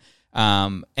man.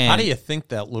 And how do you think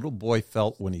that little boy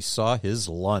felt when he saw his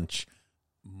lunch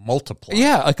multiply?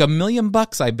 Yeah, like $1 million,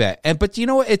 I bet. But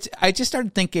I just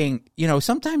started thinking,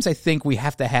 sometimes I think we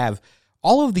have to have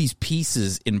all of these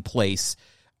pieces in place,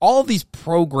 all of these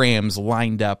programs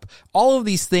lined up, all of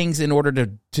these things in order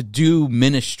to do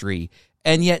ministry.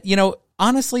 And yet,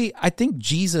 honestly, I think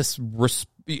Jesus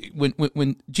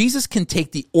when Jesus can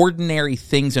take the ordinary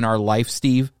things in our life,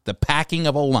 Steve, the packing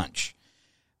of a lunch,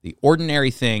 the ordinary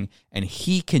thing, and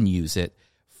he can use it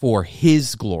for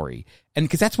his glory. And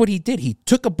because that's what he did. He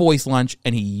took a boy's lunch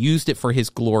and he used it for his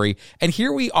glory. And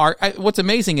here we are. What's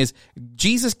amazing is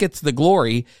Jesus gets the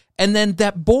glory, and then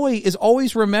that boy is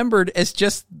always remembered as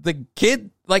just the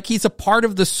kid, like he's a part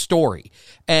of the story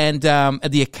and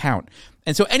the account.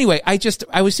 And so anyway, I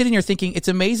was sitting here thinking, it's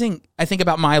amazing. I think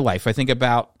about my life. I think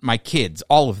about my kids,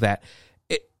 all of that.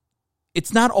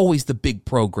 It's not always the big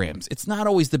programs. It's not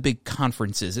always the big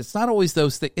conferences. It's not always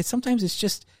those things. Sometimes it's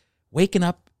just waking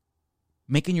up,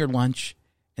 making your lunch,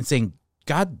 and saying,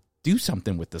 God, do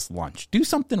something with this lunch. Do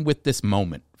something with this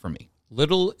moment for me.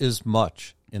 Little is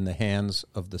much in the hands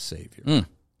of the Savior.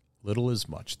 Little is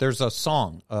much. There's a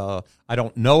song. I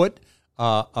don't know it,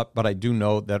 but I do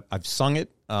know that I've sung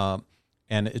it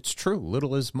And it's true,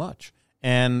 little is much.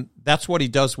 And that's what he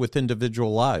does with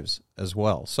individual lives as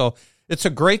well. So it's a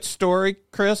great story,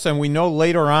 Chris, and we know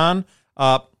later on,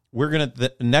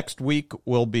 next week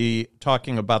we'll be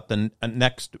talking about the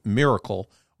next miracle,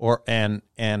 and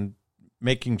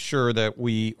making sure that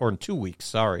in 2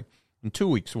 weeks, in 2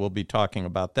 weeks we'll be talking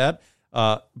about that.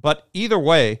 But either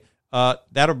way,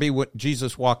 that'll be what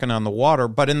Jesus walking on the water.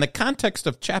 But in the context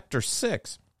of chapter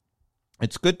 6,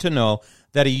 it's good to know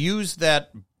that he used that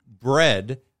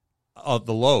bread of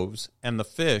the loaves and the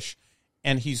fish,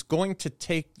 and he's going to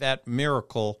take that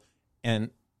miracle and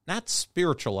not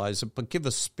spiritualize it, but give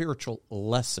a spiritual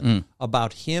lesson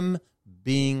about him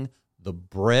being the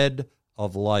bread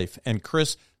of life. And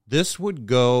Chris, this would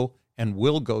go and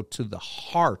will go to the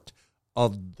heart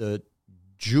of the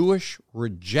Jewish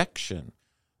rejection.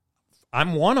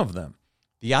 I'm one of them.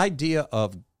 The idea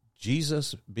of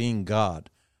Jesus being God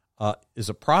is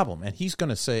a problem, and he's going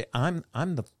to say, "I'm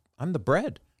the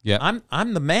bread. Yeah,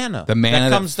 I'm the manna that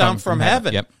comes down from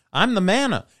heaven. Yep. I'm the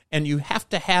manna, and you have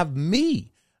to have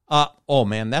me." Oh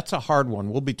man, that's a hard one.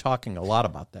 We'll be talking a lot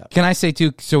about that. Can I say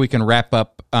too, so we can wrap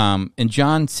up? In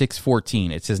John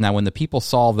 6:14, it says, "Now when the people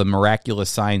saw the miraculous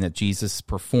sign that Jesus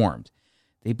performed,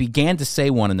 they began to say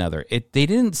one another." They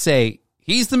didn't say,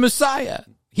 "He's the Messiah.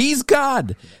 He's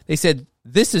God." They said,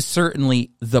 "This is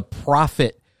certainly the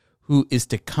prophet who is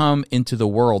to come into the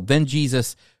world." Then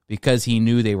Jesus, because he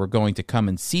knew they were going to come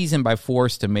and seize him by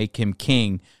force to make him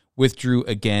king, withdrew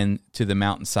again to the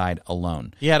mountainside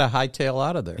alone. He had to hightail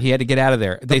out of there. He had to get out of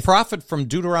there. The prophet from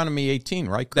Deuteronomy 18,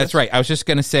 right, Chris? That's right. I was just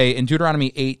going to say, in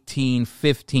Deuteronomy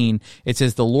 18:15, it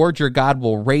says, "The Lord your God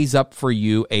will raise up for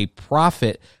you a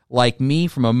prophet like me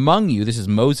from among you." This is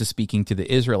Moses speaking to the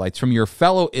Israelites. "From your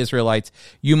fellow Israelites,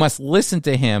 you must listen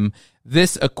to him.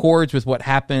 This accords with what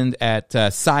happened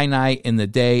at Sinai in the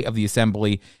day of the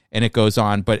assembly." And it goes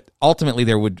on. But ultimately,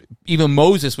 even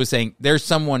Moses was saying, there's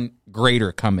someone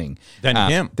greater coming than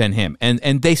him.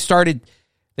 And they started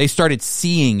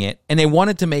seeing it, and they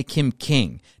wanted to make him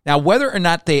king. Now, whether or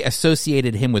not they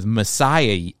associated him with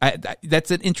Messiah, that's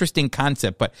an interesting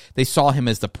concept, but they saw him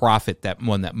as the prophet, that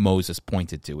one that Moses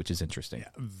pointed to, which is interesting.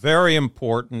 Very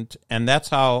important, and that's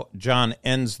how John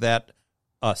ends that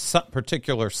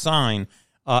particular sign,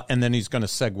 and then he's going to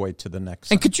segue to the next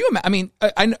sign. And could you imagine, I mean,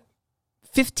 I know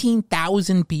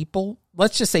 15,000 people,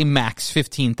 let's just say max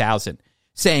 15,000,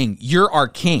 saying, "You're our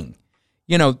king."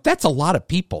 You know, that's a lot of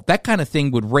people. That kind of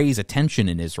thing would raise attention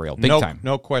in Israel, big time.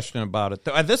 No question about it.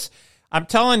 I'm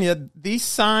telling you, these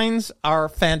signs are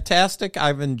fantastic.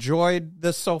 I've enjoyed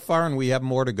this so far, and we have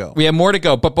more to go.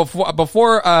 But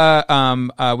before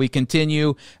we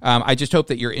continue, I just hope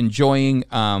that you're enjoying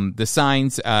the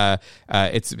signs.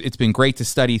 It's been great to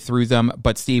study through them.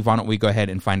 But Steve, why don't we go ahead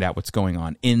and find out what's going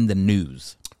on in the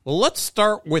news? Well, let's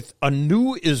start with a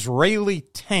new Israeli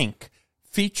tank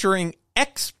featuring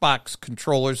Xbox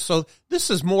controllers. So this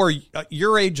is more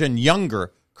your age and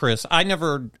younger, Chris. I'm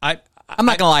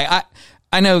not gonna lie.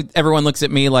 I know everyone looks at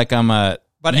me like I'm a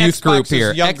youth Xbox group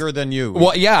here. Is younger than you.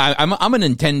 Well, yeah, I'm a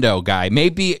Nintendo guy.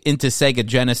 Maybe into Sega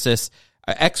Genesis.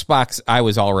 Xbox, I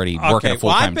was already working a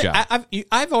full-time job.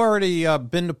 I've already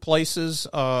been to places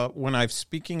when I'm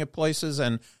speaking at places,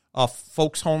 and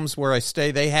folks' homes where I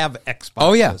stay, they have Xboxes.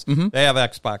 Oh yeah, mm-hmm. They have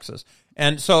Xboxes.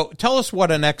 And so, tell us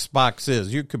what an Xbox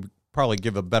is. You could probably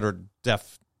give a better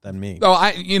def than me. Oh,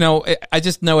 I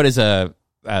just know it as a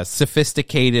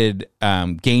sophisticated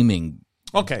gaming.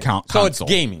 Okay, console. So it's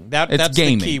gaming. That's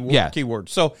gaming. The key word.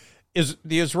 So is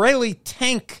the Israeli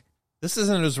tank? This is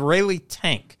an Israeli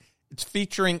tank. It's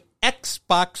featuring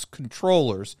Xbox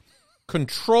controllers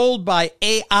controlled by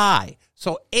AI.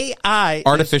 So AI,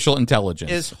 artificial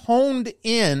intelligence, is honed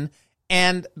in.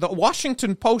 And the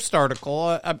Washington Post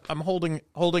article, I'm holding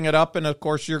it up, and of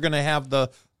course you're going to have the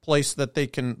place that they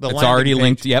can. It's already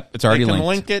linked. Yep, it's already linked.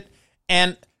 Link it,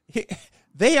 and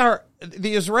the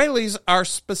Israelis are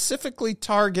specifically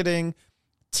targeting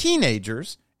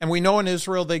teenagers, and we know in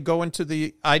Israel they go into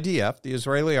the IDF, the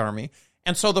Israeli army,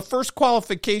 and so the first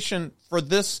qualification for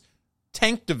this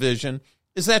tank division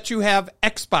is that you have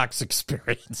Xbox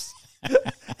experience.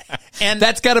 And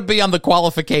that's got to be on the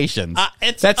qualifications.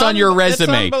 That's on your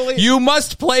resume. You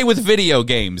must play with video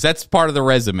games. That's part of the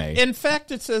resume. In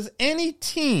fact, it says any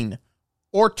teen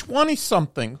or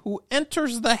 20-something who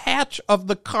enters the hatch of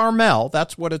the Carmel,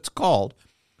 that's what it's called,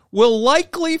 will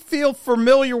likely feel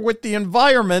familiar with the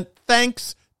environment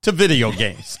thanks to video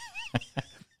games.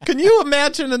 Can you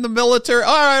imagine in the military?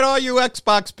 All right, all you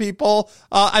Xbox people,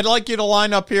 I'd like you to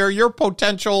line up here. You're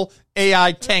potential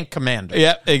AI tank commander.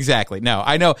 Yeah, exactly. No,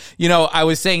 I know. You know, I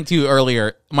was saying to you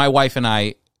earlier, my wife and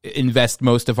I, invest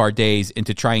most of our days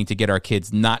into trying to get our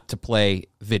kids not to play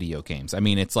video games. I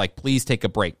mean, it's like, please take a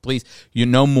break. Please,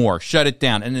 no more. Shut it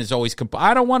down. And there's always,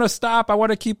 I don't want to stop. I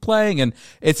want to keep playing. And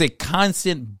it's a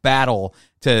constant battle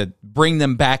to bring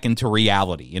them back into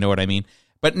reality. You know what I mean?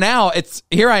 But now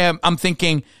here I am. I'm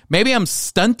thinking maybe I'm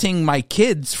stunting my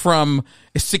kids from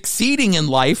succeeding in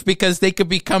life because they could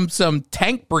become some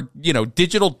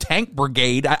digital tank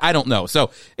brigade. I don't know. So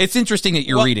it's interesting that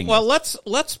you're reading. Well,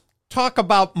 let's talk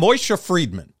about Moishe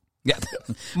Friedman. Yeah,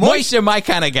 Moishe, my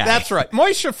kind of guy. That's right,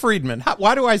 Moishe Friedman.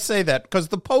 Why do I say that? Because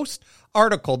the Post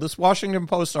article, this Washington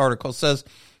Post article, says,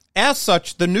 as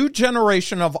such, the new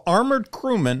generation of armored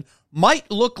crewmen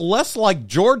might look less like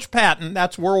George Patton,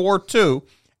 that's World War II,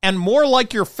 and more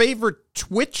like your favorite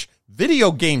Twitch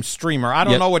video game streamer. I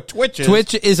don't know what Twitch is.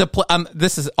 Twitch is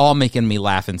this is all making me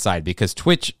laugh inside because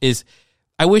Twitch is,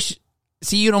 I wish,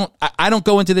 see, I don't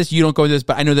go into this, you don't go into this,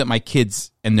 but I know that my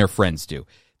kids and their friends do.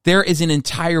 There is an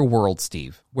entire world,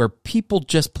 Steve, where people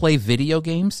just play video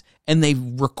games and they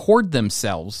record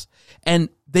themselves and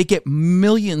they get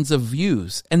millions of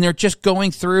views and they're just going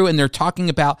through and they're talking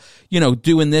about,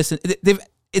 doing this.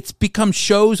 It's become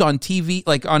shows on TV,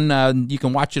 like you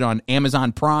can watch it on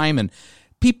Amazon Prime, and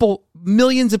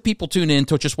millions of people tune in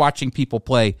to just watching people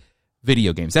play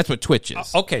video games. That's what Twitch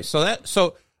is. Okay.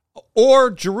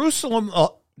 Or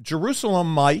Jerusalemite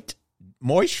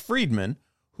Moishe Friedman,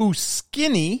 who's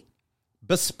skinny,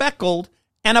 bespectacled,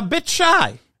 and a bit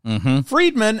shy. Mm-hmm.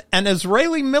 Friedman, an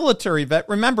Israeli military vet.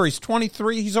 Remember, he's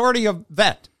 23. He's already a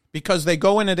vet because they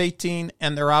go in at 18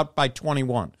 and they're out by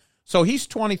 21. So he's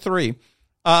 23.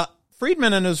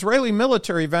 Friedman, an Israeli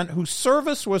military vet whose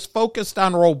service was focused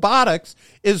on robotics,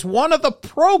 is one of the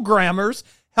programmers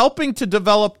helping to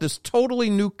develop this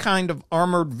totally new kind of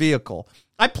armored vehicle.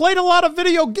 I played a lot of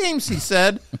video games, he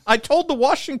said. I told the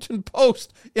Washington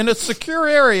Post in a secure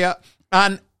area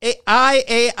on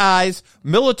IAI's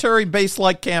military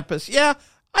base-like campus. Yeah,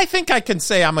 I think I can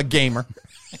say I'm a gamer.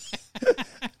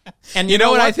 And you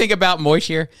know what I think about Moishe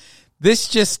here? This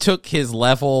just took his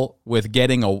level with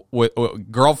getting a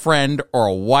girlfriend or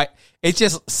a wife. It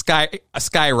just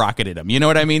skyrocketed him. You know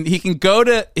what I mean? He can go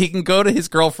to his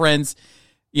girlfriend's,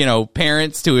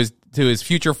 parents, to his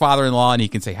future father-in-law, and he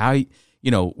can say,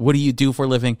 what do you do for a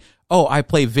living? Oh, I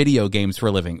play video games for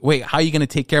a living. Wait, how are you going to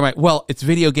take care of my... Well, it's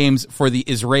video games for the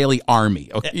Israeli army.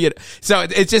 Okay? So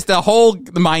it's just the whole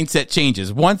mindset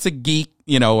changes. Once a geek,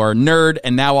 or nerd,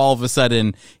 and now all of a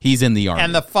sudden he's in the army.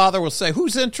 And the father will say,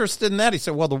 who's interested in that? He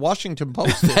said, well, the Washington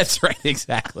Post is. That's right,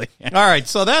 exactly. All right,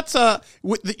 so that's...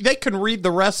 they can read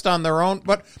the rest on their own,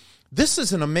 but this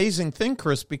is an amazing thing,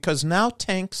 Chris, because now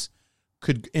tanks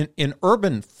could... In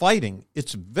urban fighting,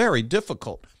 it's very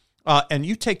difficult. And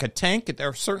you take a tank,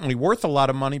 they're certainly worth a lot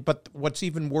of money, but what's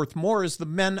even worth more is the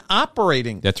men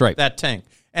operating that tank.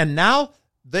 And now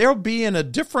they'll be in a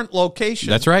different location.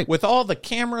 That's right. With all the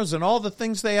cameras and all the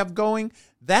things they have going.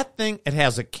 That thing, it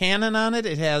has a cannon on it.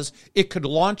 It could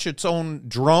launch its own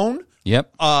drone.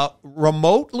 Yep.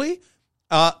 Remotely.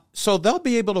 So they'll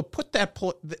be able to put that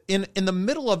in the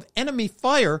middle of enemy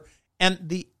fire, and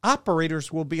the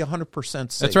operators will be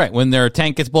 100% safe. That's right. When their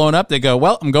tank gets blown up, they go,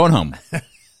 well, I'm going home.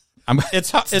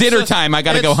 It's dinner time. I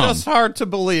got to go home. It's just hard to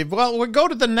believe. Well, we'll go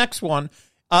to the next one.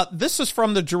 This is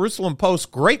from the Jerusalem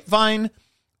Post. Grapevine,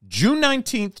 June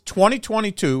 19th,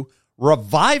 2022.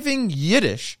 Reviving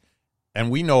Yiddish.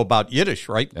 And we know about Yiddish,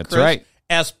 right? That's Chris? right.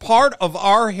 As part of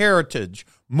our heritage.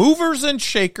 Movers and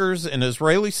shakers in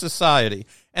Israeli society.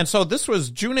 And so this was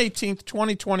June 18th,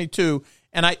 2022.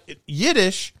 And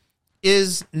Yiddish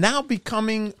is now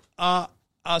becoming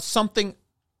something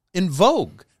in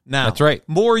vogue. Now, that's right.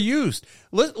 More used.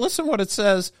 Listen what it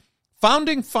says.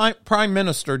 Founding Prime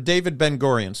Minister David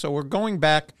Ben-Gurion. So we're going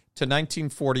back to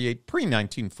 1948,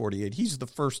 pre-1948. He's the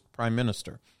first prime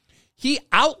minister. He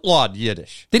outlawed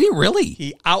Yiddish. Did he really?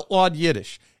 He outlawed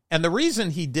Yiddish. And the reason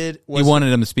he did was... He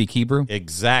wanted him to speak Hebrew?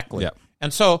 Exactly. Yeah.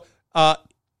 And so,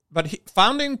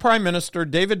 founding Prime Minister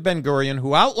David Ben-Gurion,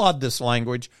 who outlawed this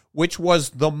language, which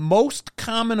was the most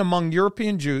common among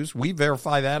European Jews. We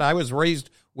verify that. I was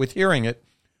raised with hearing it.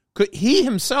 He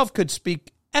himself could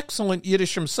speak excellent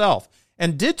Yiddish himself,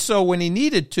 and did so when he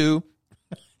needed to,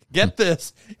 get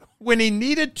this, when he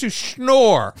needed to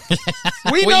snore.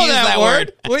 We know that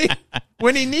word.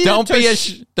 When he needed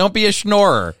don't be a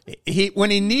schnorer. When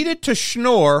he needed to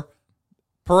snore,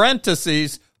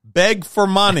 parentheses, beg for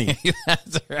money.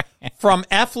 That's right. From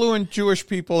affluent Jewish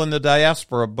people in the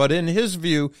diaspora. But in his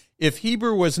view, if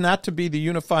Hebrew was not to be the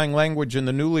unifying language in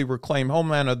the newly reclaimed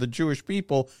homeland of the Jewish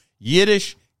people,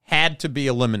 Yiddish had to be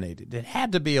eliminated. It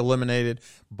had to be eliminated,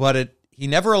 but he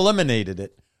never eliminated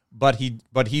it. But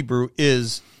Hebrew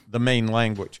is the main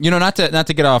language. Not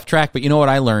to get off track, but you know what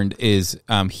I learned is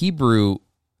Hebrew.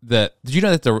 Did you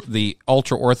know that the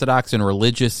ultra orthodox and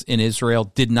religious in Israel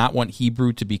did not want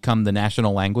Hebrew to become the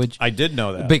national language? I did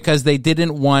know that because they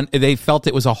felt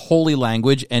it was a holy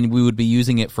language and we would be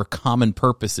using it for common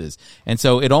purposes. And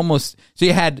so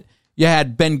you had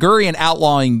Ben Gurion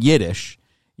outlawing Yiddish.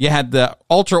 You had the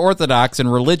ultra orthodox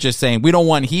and religious saying we don't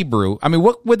want Hebrew. I mean,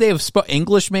 what would they have spoke?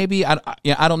 English maybe? I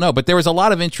don't know. But there was a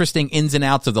lot of interesting ins and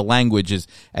outs of the languages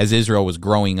as Israel was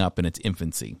growing up in its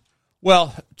infancy.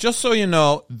 Well, just so you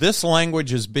know, this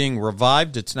language is being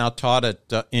revived. It's now taught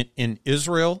in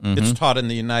Israel. Mm-hmm. It's taught in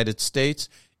the United States.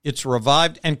 It's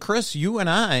revived. And Chris, you and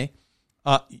I,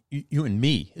 you and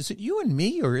me. Is it you and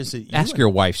me, or is it you? Ask your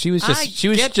wife. She was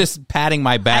just patting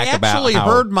my back about. I actually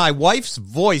heard my wife's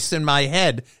voice in my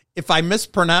head. If I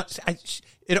mispronounce,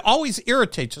 it always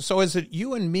irritates her. So is it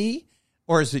you and me,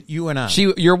 or is it you and I?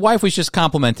 Your wife was just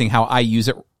complimenting how I use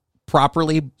it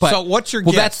properly. But, so what's your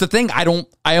guess? Well, that's the thing.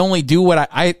 I only do what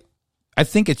I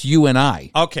think it's you and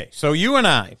I. Okay, so you and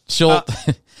I.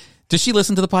 Does she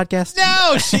listen to the podcast?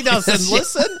 No, she doesn't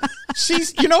listen.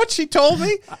 You know what she told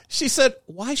me? She said,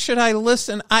 "Why should I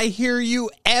listen? I hear you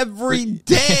every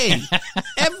day.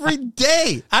 Every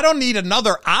day. I don't need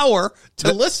another hour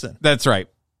to listen." That's right.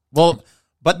 Well,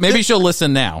 but maybe she'll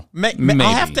listen now. Maybe.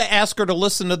 I'll have to ask her to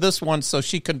listen to this one so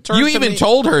she can turn to me. You even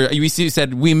told her. You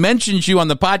said, we mentioned you on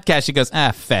the podcast. She goes,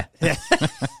 feh.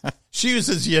 She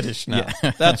uses Yiddish now.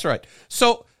 Yeah. That's right.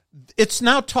 So it's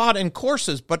now taught in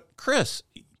courses. But, Chris,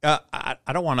 I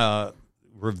don't want to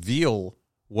reveal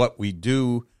what we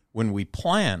do when we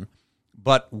plan,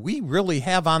 but we really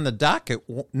have on the docket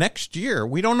next year.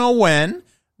 We don't know when,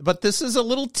 but this is a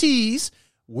little tease.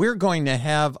 We're going to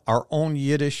have our own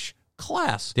Yiddish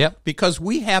class. Yep. Because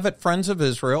we have at Friends of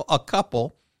Israel a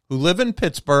couple who live in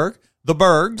Pittsburgh, the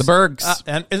Bergs. The Bergs.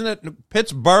 And isn't it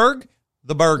Pittsburgh?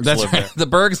 The Bergs That's live right. there. The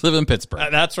Bergs live in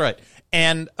Pittsburgh. That's right.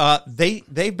 And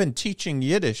they've been teaching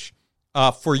Yiddish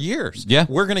for years. Yeah.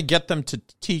 We're going to get them to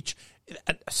teach,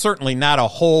 certainly not a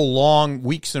whole long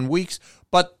weeks and weeks,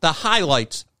 but the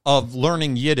highlights of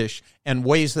learning Yiddish and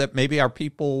ways that maybe our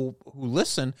people who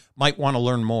listen might want to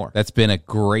learn more. That's been a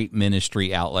great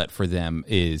ministry outlet for them,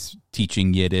 is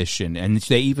teaching Yiddish. And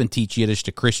they even teach Yiddish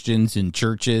to Christians in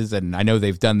churches. And I know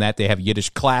they've done that. They have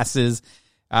Yiddish classes.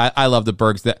 I love the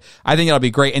Bergs. I think it'll be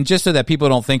great. And just so that people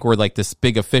don't think we're like this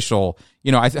big official,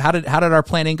 how did our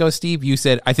planning go, Steve? You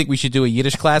said, I think we should do a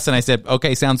Yiddish class. And I said,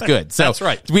 okay, sounds good. So that's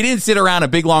right. We didn't sit around a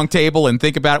big long table and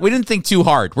think about it. We didn't think too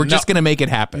hard. We're just going to make it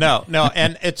happen. No.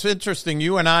 And it's interesting.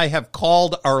 You and I have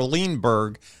called Arlene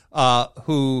Berg,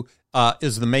 who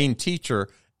is the main teacher,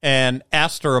 and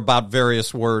asked her about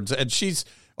various words. And she's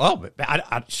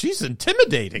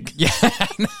intimidating. Yeah.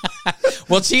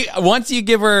 Well, once you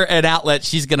give her an outlet,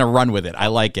 she's going to run with it. I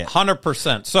like it.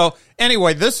 100%. So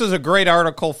anyway, this is a great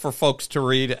article for folks to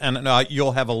read, and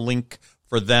you'll have a link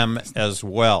for them as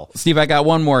well. Steve, I got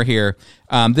one more here.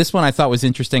 This one I thought was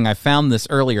interesting. I found this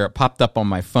earlier. It popped up on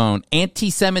my phone.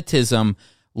 Anti-Semitism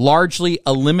largely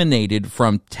eliminated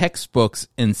from textbooks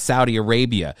in Saudi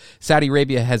Arabia. Saudi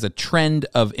Arabia has a trend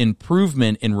of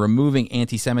improvement in removing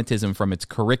anti-Semitism from its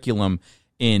curriculum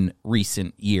in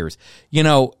recent years.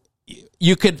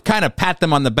 You could kind of pat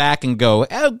them on the back and go,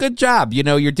 oh, good job,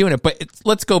 you're doing it. But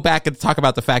let's go back and talk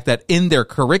about the fact that in their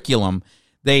curriculum,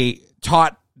 they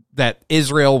taught that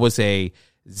Israel was a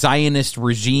Zionist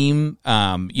regime.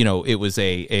 It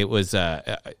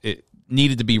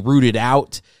needed to be rooted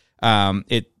out.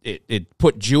 It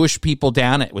put Jewish people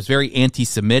down. It was very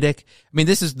anti-Semitic. I mean,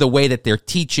 this is the way that they're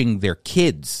teaching their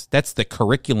kids. That's the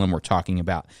curriculum we're talking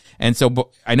about. And so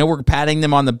I know we're patting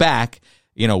them on the back.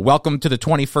 Welcome to the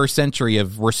 21st century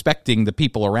of respecting the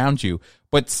people around you.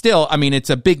 But still, I mean, it's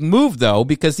a big move, though,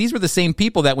 because these were the same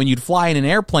people that when you'd fly in an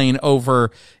airplane over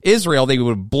Israel, they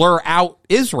would blur out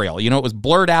Israel. It was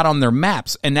blurred out on their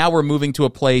maps. And now we're moving to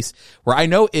a place where I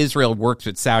know Israel works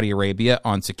with Saudi Arabia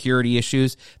on security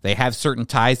issues. They have certain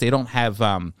ties. They don't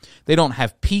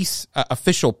have peace,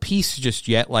 official peace just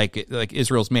yet, like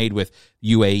Israel's made with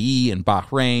UAE and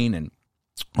Bahrain and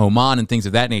Oman and things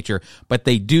of that nature, but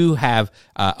they do have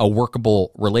a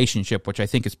workable relationship, which I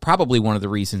think is probably one of the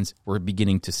reasons we're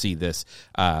beginning to see this.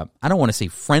 I don't want to say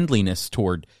friendliness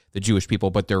toward the Jewish people,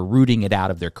 but they're rooting it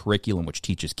out of their curriculum, which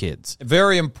teaches kids.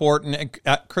 Very important.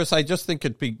 And, Chris, I just think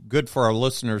it'd be good for our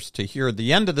listeners to hear at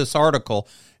the end of this article.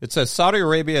 It says Saudi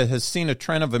Arabia has seen a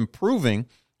trend of improving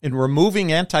in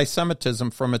removing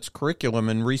anti-Semitism from its curriculum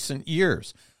in recent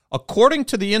years. According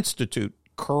to the Institute,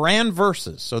 Quran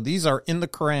verses, so these are in the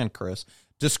Quran, Chris,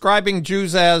 describing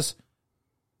Jews as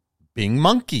being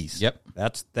monkeys. Yep.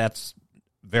 That's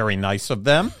very nice of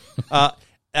them.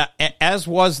 as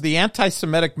was the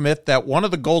anti-Semitic myth that one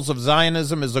of the goals of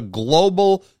Zionism is a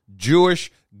global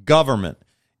Jewish government.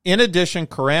 In addition,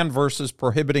 Quran verses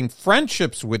prohibiting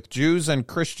friendships with Jews and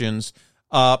Christians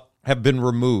have been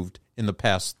removed in the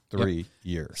past 3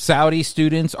 years. Saudi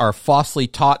students are falsely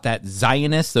taught that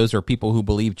Zionists, those are people who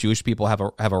believe Jewish people have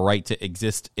a right to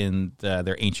exist in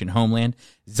their ancient homeland.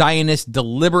 Zionists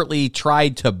deliberately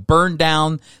tried to burn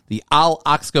down the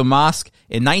Al-Aqsa Mosque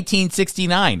in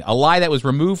 1969, a lie that was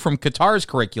removed from Qatar's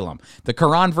curriculum. The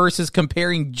Quran verses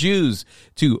comparing Jews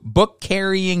to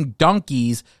book-carrying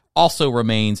donkeys also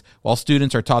remains, while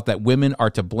students are taught that women are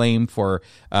to blame for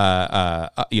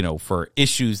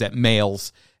issues that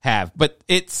males have. But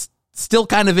it's still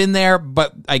kind of in there,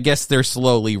 but I guess they're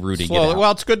slowly rooting it out.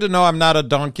 Well, it's good to know I'm not a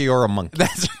donkey or a monkey.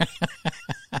 That's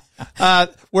right.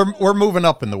 We're moving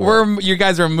up in the world. You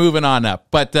guys are moving on up.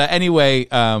 But anyway,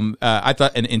 I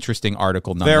thought an interesting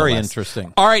article nonetheless. Very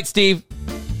interesting. All right, Steve.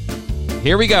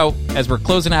 Here we go. As we're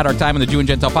closing out our time on the Jew and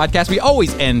Gentile podcast, we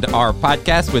always end our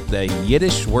podcast with the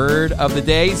Yiddish word of the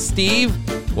day. Steve,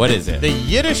 what is it? The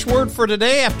Yiddish word for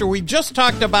today, after we just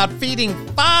talked about feeding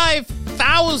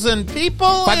 5,000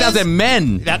 people. 5,000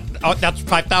 men. That's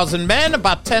 5,000 men,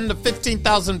 about 10 to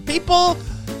 15,000 people.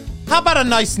 How about a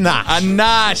nice nosh? A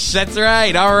nosh. That's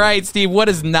right. All right, Steve. What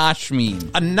does nosh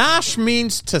mean? A nosh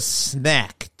means to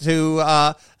snack.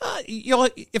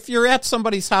 If you're at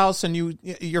somebody's house and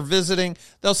you're visiting,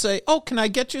 they'll say, "Oh, can I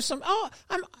get you some? Oh,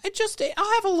 I'll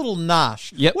have a little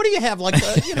nosh." Yep. What do you have? Like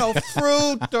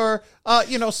fruit or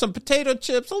some potato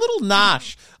chips, a little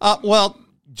nosh. Well,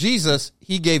 Jesus,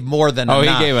 he gave more than a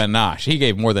nosh. He gave a nosh. He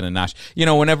gave more than a nosh.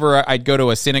 Whenever I'd go to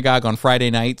a synagogue on Friday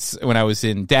nights when I was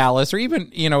in Dallas or even,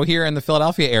 here in the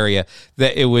Philadelphia area,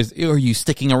 that it was, are you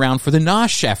sticking around for the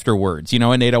nosh afterwards?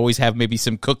 And they'd always have maybe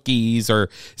some cookies or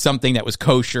something that was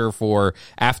kosher for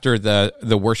after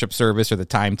the worship service or the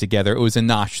time together. It was a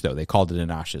nosh, though. They called it a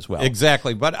nosh as well.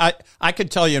 Exactly. But I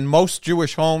could tell you in most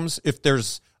Jewish homes, if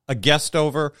there's a guest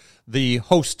over, the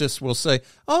hostess will say,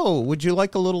 "Oh, would you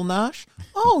like a little nosh?"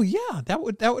 "Oh, yeah, that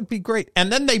would be great." And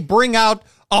then they bring out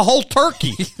a whole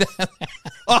turkey,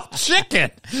 a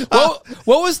chicken. What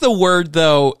was the word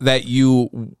though that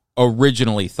you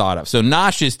originally thought of? So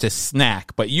nosh is to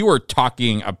snack, but you were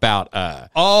talking about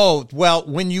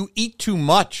when you eat too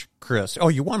much, Chris. Oh,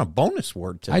 you want a bonus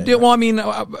word today? I did. Well, I mean,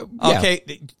 yeah.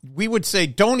 Okay, we would say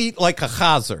don't eat like a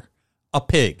chazer. A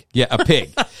pig. Yeah, a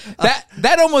pig.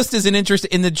 that almost is an interest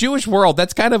in the Jewish world.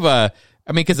 That's kind of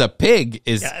because a pig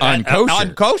is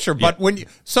unkosher. Unkosher, but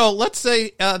let's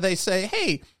say they say,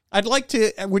 "Hey,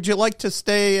 would you like to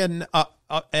stay and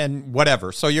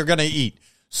whatever?" So you're going to eat.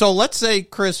 So let's say,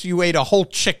 Chris, you ate a whole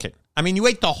chicken. I mean, you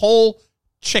ate the whole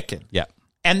chicken. Yeah.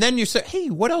 And then you say, "Hey,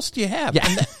 what else do you have?" Yeah.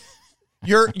 And then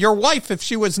your wife, if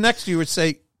she was next to you, would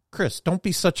say, "Chris, don't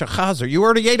be such a chazer. You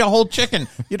already ate a whole chicken.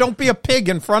 You don't be a pig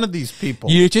in front of these people.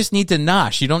 You just need to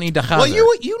nosh. You don't need to chazer."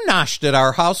 Well, you noshed at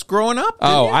our house growing up.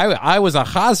 Oh, I was a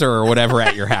chazer or whatever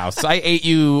at your house. I ate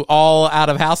you all out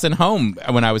of house and home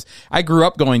when I grew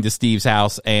up going to Steve's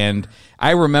house, and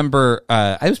I remember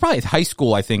I was probably high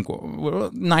school, I think,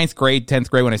 9th grade, 10th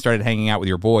grade when I started hanging out with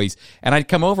your boys, and I'd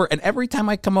come over, and every time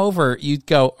I'd come over, you'd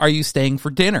go, "Are you staying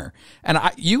for dinner?" And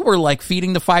you were like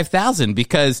feeding the 5,000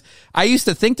 because I used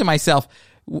to think to myself,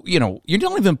 you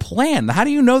don't even plan. How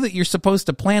do you know that you're supposed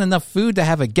to plan enough food to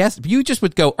have a guest? You just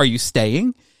would go, "Are you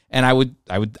staying?" And I would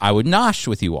nosh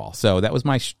with you all. So that was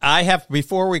my.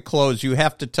 Before we close, you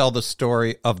have to tell the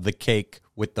story of the cake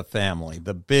with the family.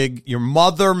 Your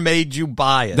mother made you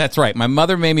buy it. That's right. My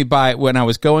mother made me buy it when I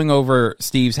was going over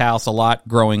Steve's house a lot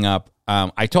growing up.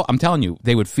 I'm telling you,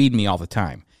 they would feed me all the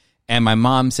time. And my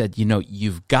mom said,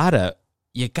 you gotta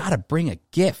bring a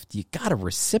gift. You gotta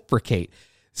reciprocate.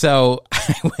 So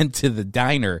I went to the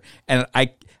diner and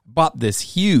I bought this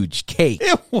huge cake.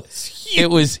 It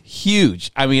was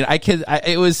huge. I mean,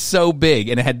 it was so big,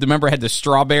 and it had the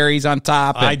strawberries on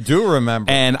top. I do remember.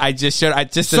 And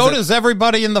so does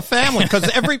everybody in the family, because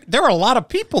there were a lot of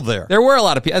people there. There were a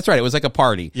lot of people. That's right. It was like a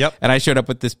party. Yep. And I showed up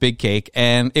with this big cake,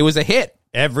 and it was a hit.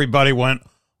 Everybody went,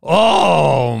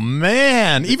 "Oh,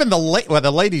 man." Even the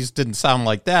ladies didn't sound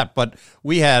like that, but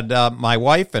we had my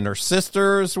wife and her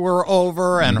sisters were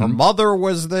over, and her mother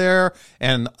was there,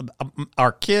 and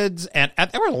our kids, and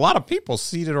there were a lot of people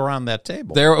seated around that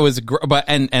table. There was,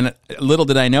 and little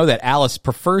did I know that Alice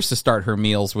prefers to start her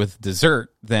meals with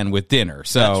dessert than with dinner.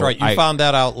 So that's right. You found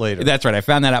that out later. That's right. I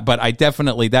found that out, but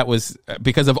that was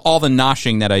because of all the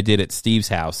noshing that I did at Steve's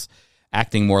house,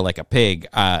 acting more like a pig.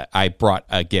 I brought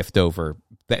a gift over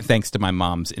thanks to my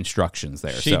mom's instructions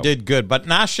there. She did good, but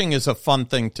noshing is a fun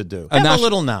thing to do. A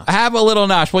little nosh. Have a little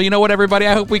nosh. Well, you know what, everybody?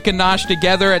 I hope we can nosh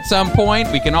together at some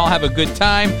point. We can all have a good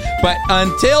time. But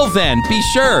until then, be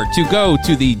sure to go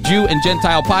to the Jew and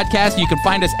Gentile podcast. You can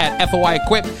find us at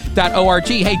foiequip.org.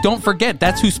 Hey, don't forget,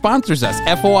 that's who sponsors us,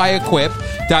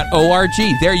 foiequip.org.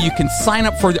 There you can sign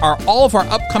up for all of our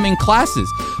upcoming classes.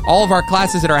 All of our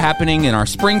classes that are happening in our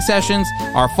spring sessions,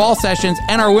 our fall sessions,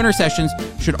 and our winter sessions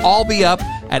should all be up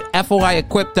at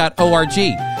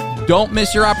foiequip.org. Don't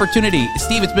miss your opportunity.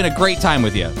 Steve, it's been a great time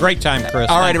with you. Great time, Chris.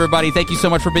 All right, everybody. Thank you so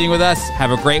much for being with us.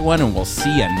 Have a great one, and we'll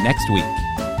see you next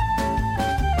week.